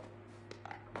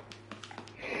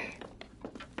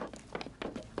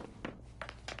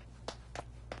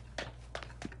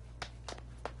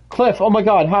 Cliff, oh my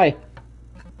god, hi.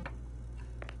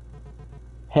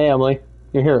 Hey, Emily.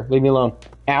 You're here. Leave me alone.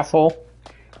 Asshole.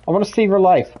 I want to save your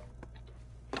life.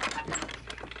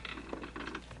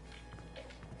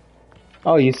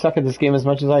 Oh, you suck at this game as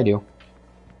much as I do.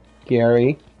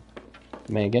 Gary.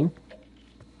 Megan.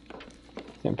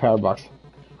 And power box.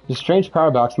 The strange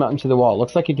power box mounted to the wall.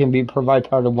 Looks like it can provide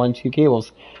power to 2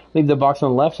 cables. Leave the box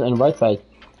on the left and right side.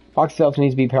 Box itself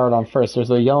needs to be powered on first.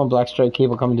 There's a yellow and black striped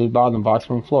cable coming to the bottom of the box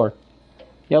from the floor.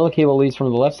 Yellow cable leads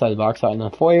from the left side of the box out in the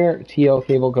foyer. Teal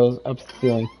cable goes up to the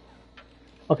ceiling.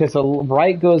 Okay, so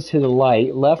right goes to the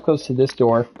light. Left goes to this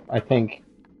door, I think.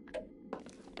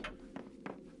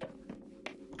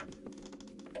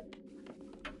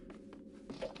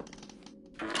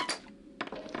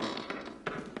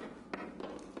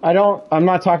 I'm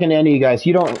not talking to any of you guys.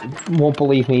 You won't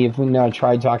believe me if I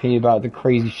tried talking to you about the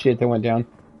crazy shit that went down.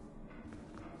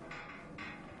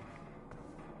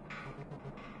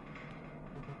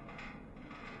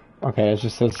 Okay, it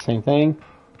just says the same thing.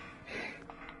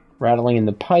 Rattling in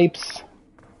the pipes.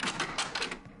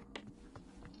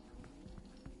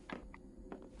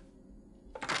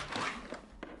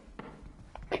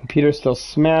 Computer still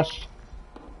smashed.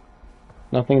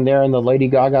 Nothing there in the Lady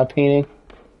Gaga painting.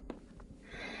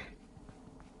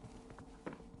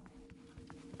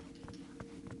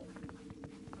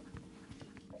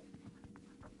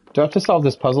 Do I have to solve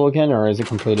this puzzle again, or is it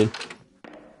completed?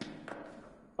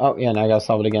 Oh, yeah, now I gotta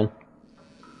solve it again.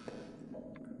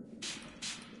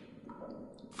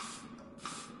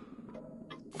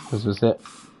 This was it.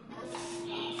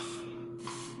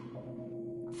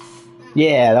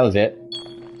 Yeah, that was it.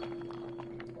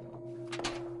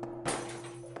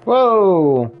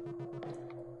 Whoa!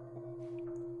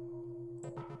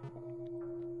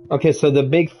 Okay, so the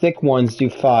big thick ones do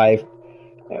 5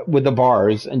 with the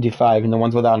bars and do 5, and the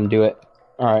ones without them do it.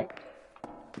 Alright.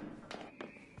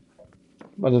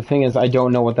 But the thing is, I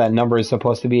don't know what that number is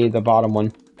supposed to be, the bottom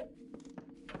one.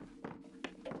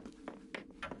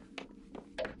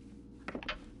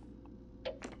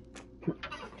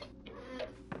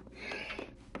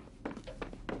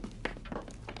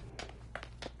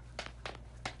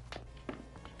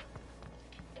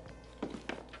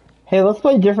 Hey, let's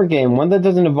play a different game. One that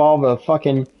doesn't involve a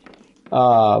fucking,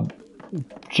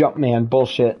 Jumpman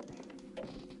bullshit.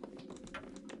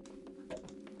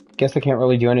 Guess I can't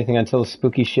really do anything until the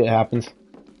spooky shit happens.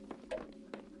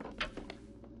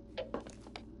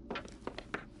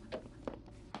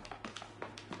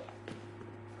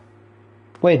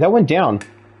 Wait, that went down.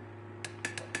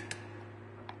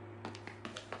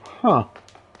 Huh.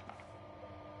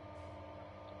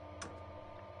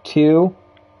 2,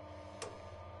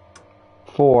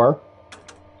 4,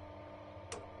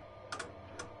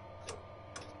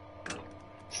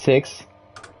 6,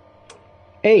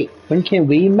 8. When can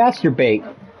we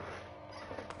masturbate?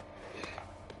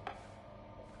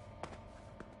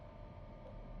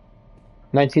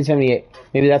 $19.78.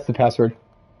 Maybe that's the password.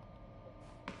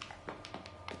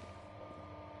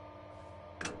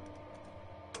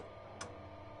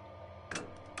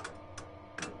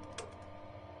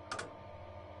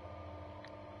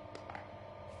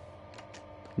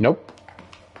 Nope.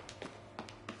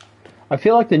 I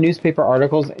feel like the newspaper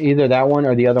articles, either that one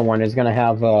or the other one, is going to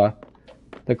have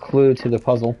the clue to the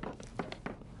puzzle.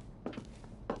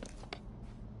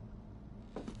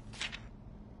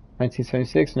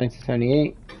 $1976,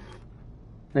 1978,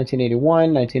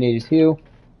 1981, 1982.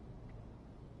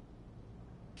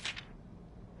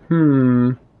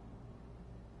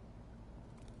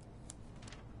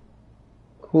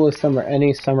 Coolest summer,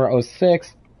 any summer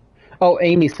 06. Oh,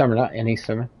 Amy Summer, not any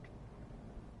summer.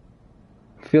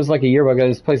 Feels like a year ago.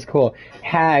 This place is cool.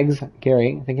 Hags,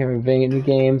 Gary. Thank you for inviting new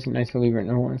games. Nice to leave it.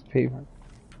 No one's paper.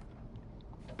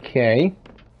 Okay.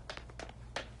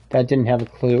 That didn't have a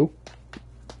clue.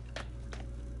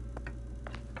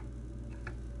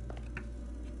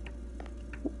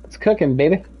 It's cooking,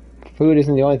 baby. Food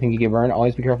isn't the only thing you can burn.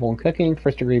 Always be careful when cooking.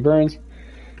 First degree burns.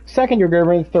 Second degree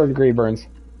burns. Third degree burns.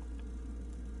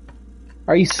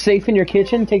 Are you safe in your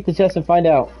kitchen? Take the test and find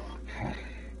out.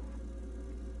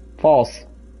 False.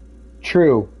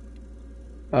 True.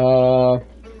 False.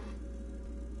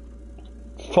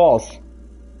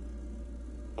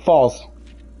 False.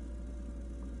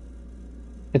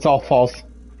 It's all false.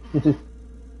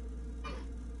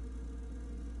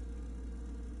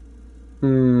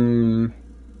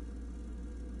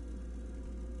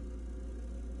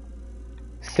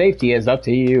 safety is up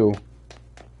to you.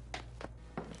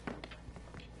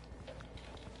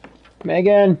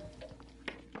 Megan!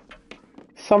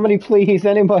 Somebody please,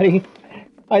 anybody.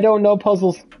 I don't know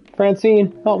puzzles.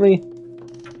 Francine, help me.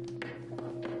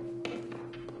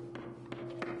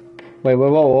 Wait,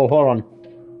 whoa, hold on.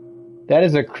 That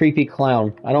is a creepy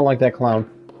clown. I don't like that clown.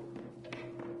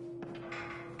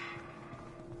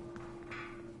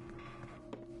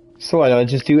 So what, I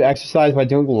just do exercise by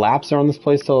doing laps around this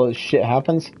place till shit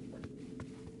happens?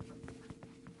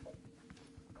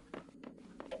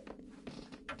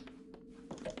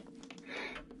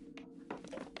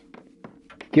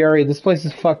 Gary, this place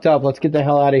is fucked up. Let's get the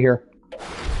hell out of here.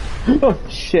 Oh,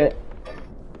 shit.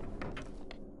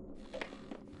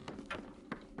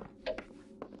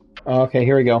 Okay,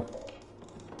 here we go.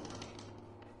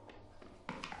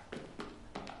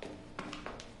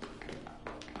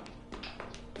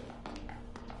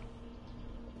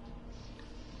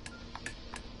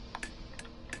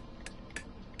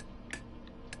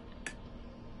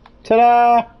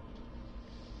 Ta-da!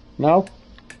 No?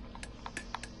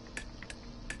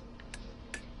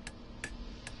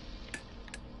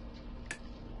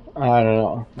 I don't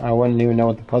know. I wouldn't even know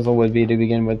what the puzzle would be to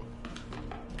begin with.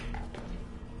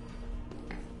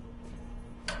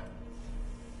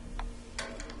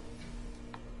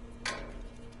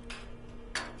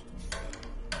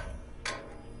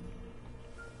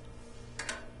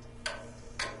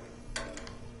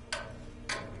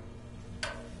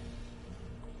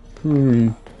 Hmm.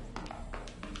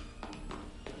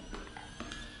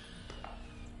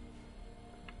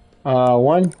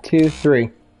 1, 2, 3.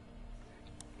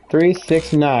 3,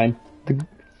 6, 9.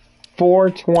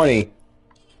 420.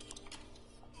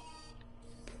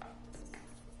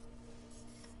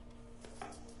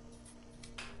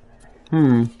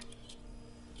 Hmm.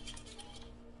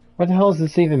 What the hell does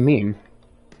this even mean?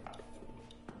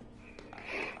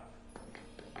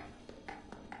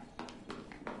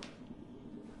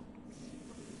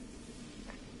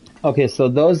 Okay, so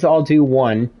those all do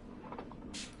 1.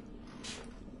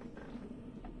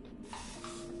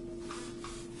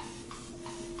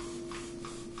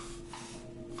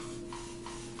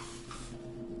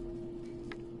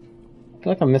 I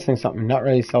feel like I'm missing something. Not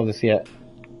ready to solve this yet.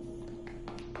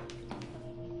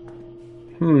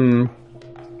 Hmm.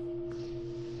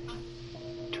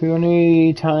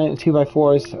 20 times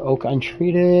 2x4s, oak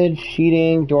untreated,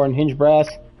 sheeting, door and hinge brass,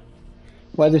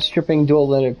 weather stripping, dual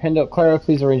lit pinto. Clara,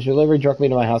 please arrange delivery directly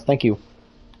to my house. Thank you.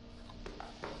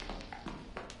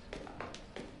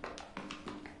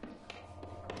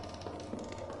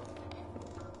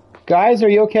 Guys, are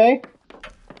you okay?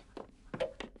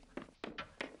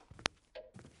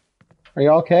 Are you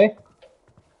okay?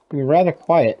 You're rather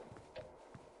quiet.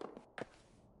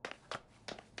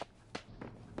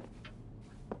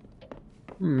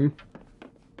 Hmm.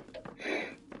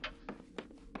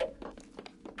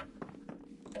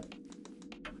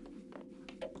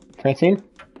 Francine?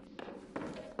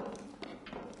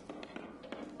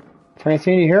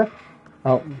 Francine, you here?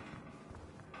 Oh.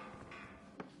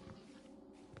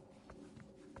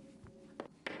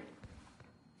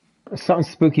 Something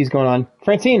spooky's going on.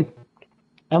 Francine!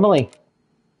 Emily!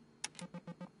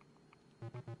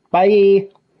 Bye!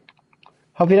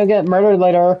 Hope you don't get murdered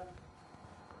later.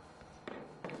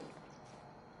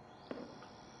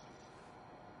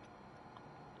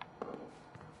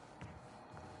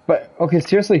 But, okay,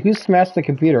 seriously, who smashed the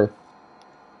computer?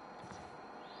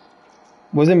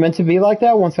 Was it meant to be like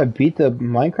that once I beat the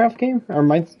Minecraft game? Or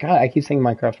God, I keep saying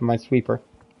Minecraft, Minesweeper.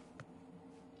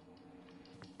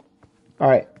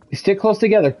 Alright, you stick close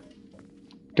together.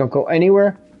 Don't go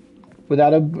anywhere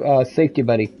without a safety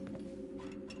buddy.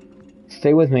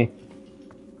 Stay with me.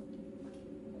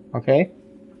 Okay?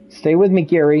 Stay with me,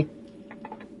 Gary.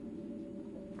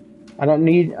 I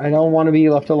don't want to be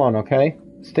left alone, okay?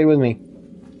 Stay with me.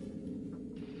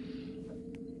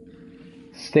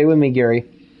 Stay with me, Gary.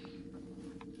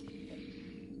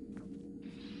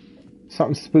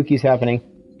 Something spooky's happening.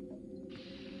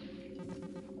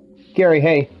 Gary,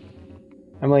 hey.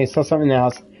 Emily, I saw something in the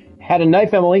house. Had a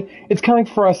knife, Emily. It's coming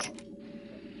for us.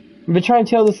 I've been trying to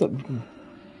tell this.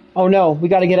 Oh no, we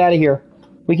gotta get out of here.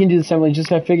 We can do this, Emily. Just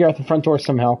gotta figure out the front door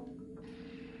somehow.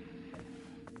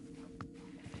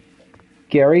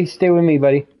 Gary, stay with me,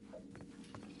 buddy.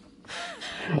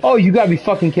 Oh, you gotta be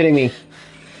fucking kidding me.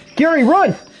 Gary,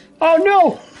 run! Oh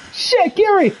no! Shit,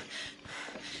 Gary!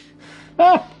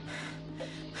 Ah!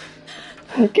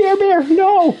 Care Bear,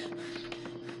 no!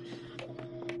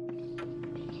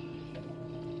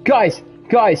 Guys,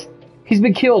 he's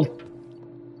been killed.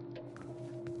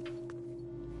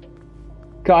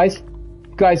 Guys,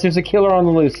 there's a killer on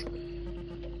the loose.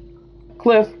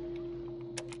 Cliff,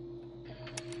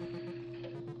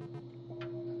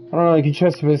 I don't know, you can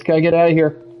trust me. This guy, get out of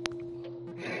here.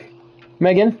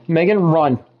 Megan,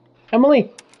 run.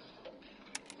 Emily!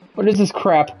 What is this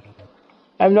crap?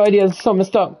 I have no idea, this is so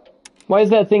messed up. Why is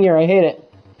that thing here? I hate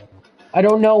it. I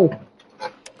don't know.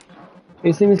 Are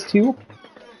you seeing this too?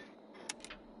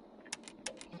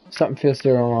 Something feels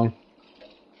still wrong.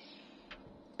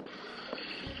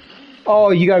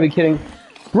 Oh, you gotta be kidding.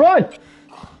 Run!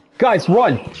 Guys,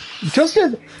 run!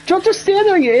 Don't just stand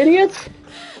there, you idiots!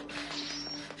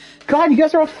 God, you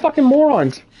guys are all fucking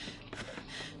morons.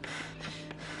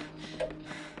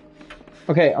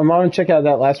 Okay, I'm gonna check out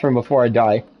that last room before I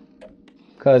die.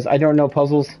 Because I don't know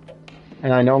puzzles,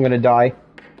 and I know I'm gonna die.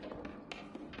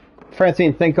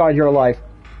 Francine, thank God you're alive.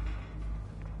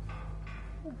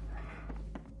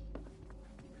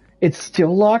 It's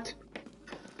still locked?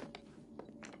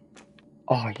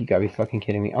 Oh, you gotta be fucking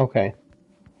kidding me. Okay.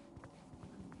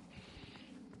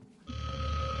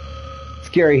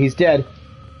 Scary, he's dead.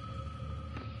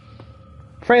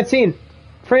 Francine!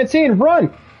 Francine,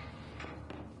 run!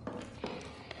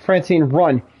 Francine,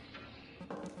 run.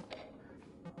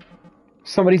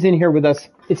 Somebody's in here with us.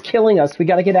 It's killing us. We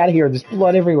gotta get out of here. There's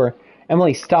blood everywhere.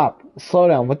 Emily, stop. Slow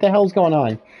down. What the hell's going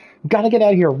on? We gotta get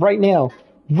out of here right now.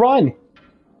 Run!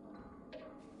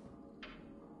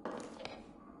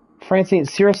 Francine,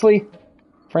 seriously?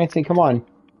 Francine, come on.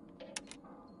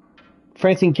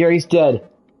 Francine, Gary's dead.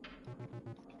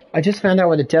 I just found out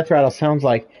what a death rattle sounds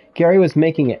like. Gary was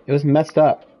making it. It was messed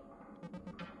up.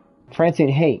 Francine,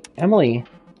 hey, Emily,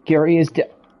 Gary is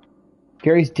dead.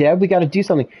 Gary's dead? We gotta do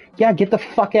something. Yeah, get the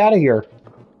fuck out of here.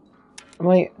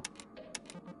 Emily.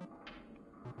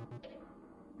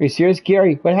 Are you serious?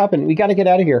 Gary, what happened? We gotta get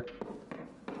out of here.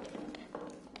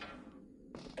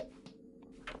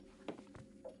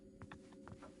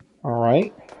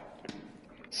 Alright.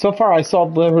 So far, I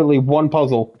solved literally one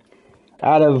puzzle.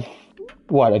 Out of,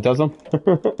 what, a dozen?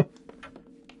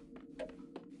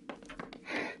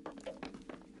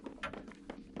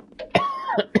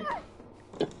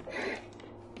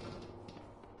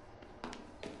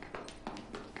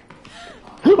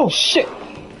 Oh shit!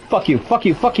 Fuck you, fuck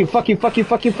you, fuck you, fuck you, fuck you,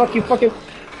 fuck you, fuck you, fuck you.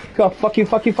 God, fuck you,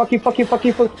 fuck you, fuck you, fuck you, fuck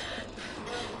you, fuck you.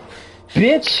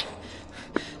 Bitch!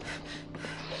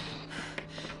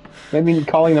 Maybe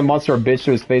calling the monster a bitch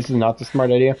to his face is not the smart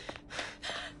idea.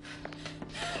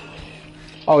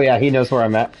 Oh yeah, he knows where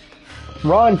I'm at.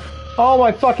 Run! Oh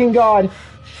my fucking god!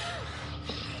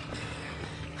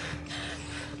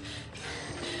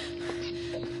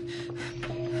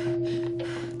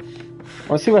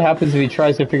 Let's see what happens if he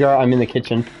tries to figure out I'm in the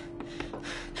kitchen.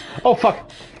 Oh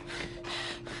fuck!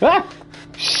 Ah!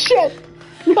 Shit!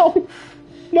 No!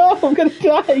 No, I'm gonna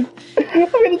die!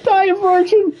 I'm gonna die of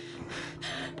virgin!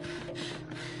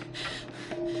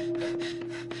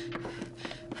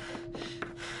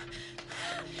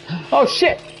 Oh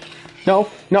shit! No,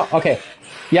 no, okay.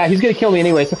 Yeah, he's gonna kill me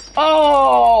anyways.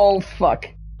 Oh fuck!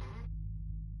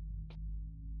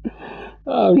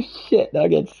 Oh shit,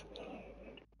 nuggets.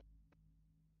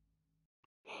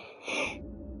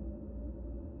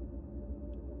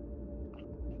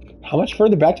 How much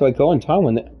further back do I go in time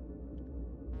when the...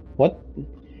 What?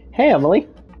 Hey, Emily.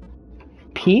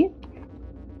 Pete?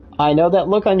 I know that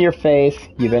look on your face.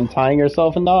 You've been tying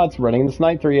yourself in knots, running this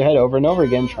night through your head over and over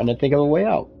again, trying to think of a way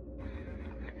out.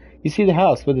 You see the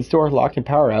house with its door locked and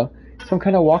power out. Some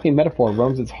kind of walking metaphor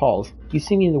roams its halls. You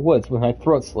see me in the woods with my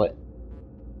throat slit.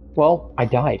 Well, I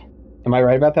died. Am I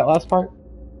right about that last part?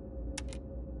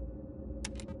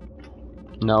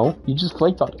 No, you just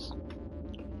flaked on us.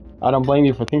 I don't blame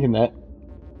you for thinking that.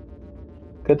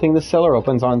 Good thing the cellar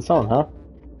opens on its own, huh?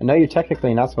 I know you're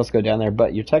technically not supposed to go down there,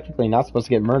 but you're technically not supposed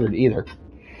to get murdered either.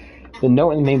 The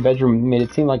note in the main bedroom made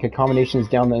it seem like a combination is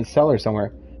down the cellar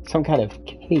somewhere. Some kind of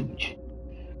cage.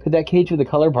 Could that cage with the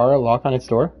color bar lock on its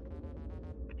door?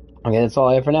 Okay, that's all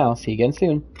I have for now. See you again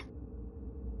soon.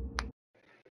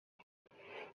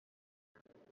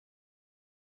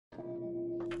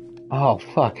 Oh,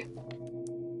 fuck.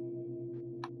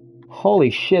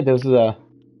 Holy shit, those are the...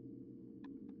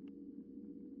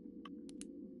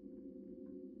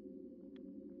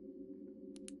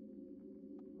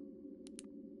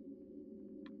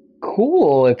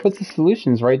 Cool, it puts the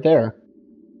solutions right there.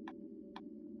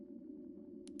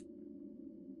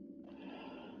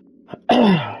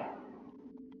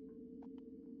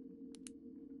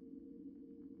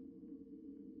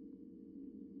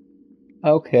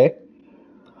 Okay.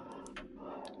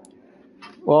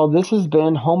 Well, this has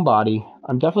been Homebody.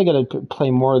 I'm definitely going to play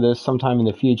more of this sometime in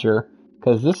the future,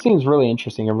 because this seems really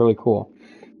interesting and really cool.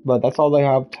 But that's all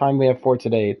the time we have for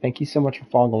today. Thank you so much for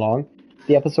following along.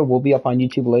 The episode will be up on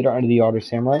YouTube later under the Otter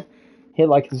Samurai. Hit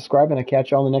like and subscribe, and I'll catch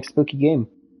you on the next spooky game.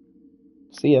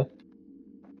 See ya.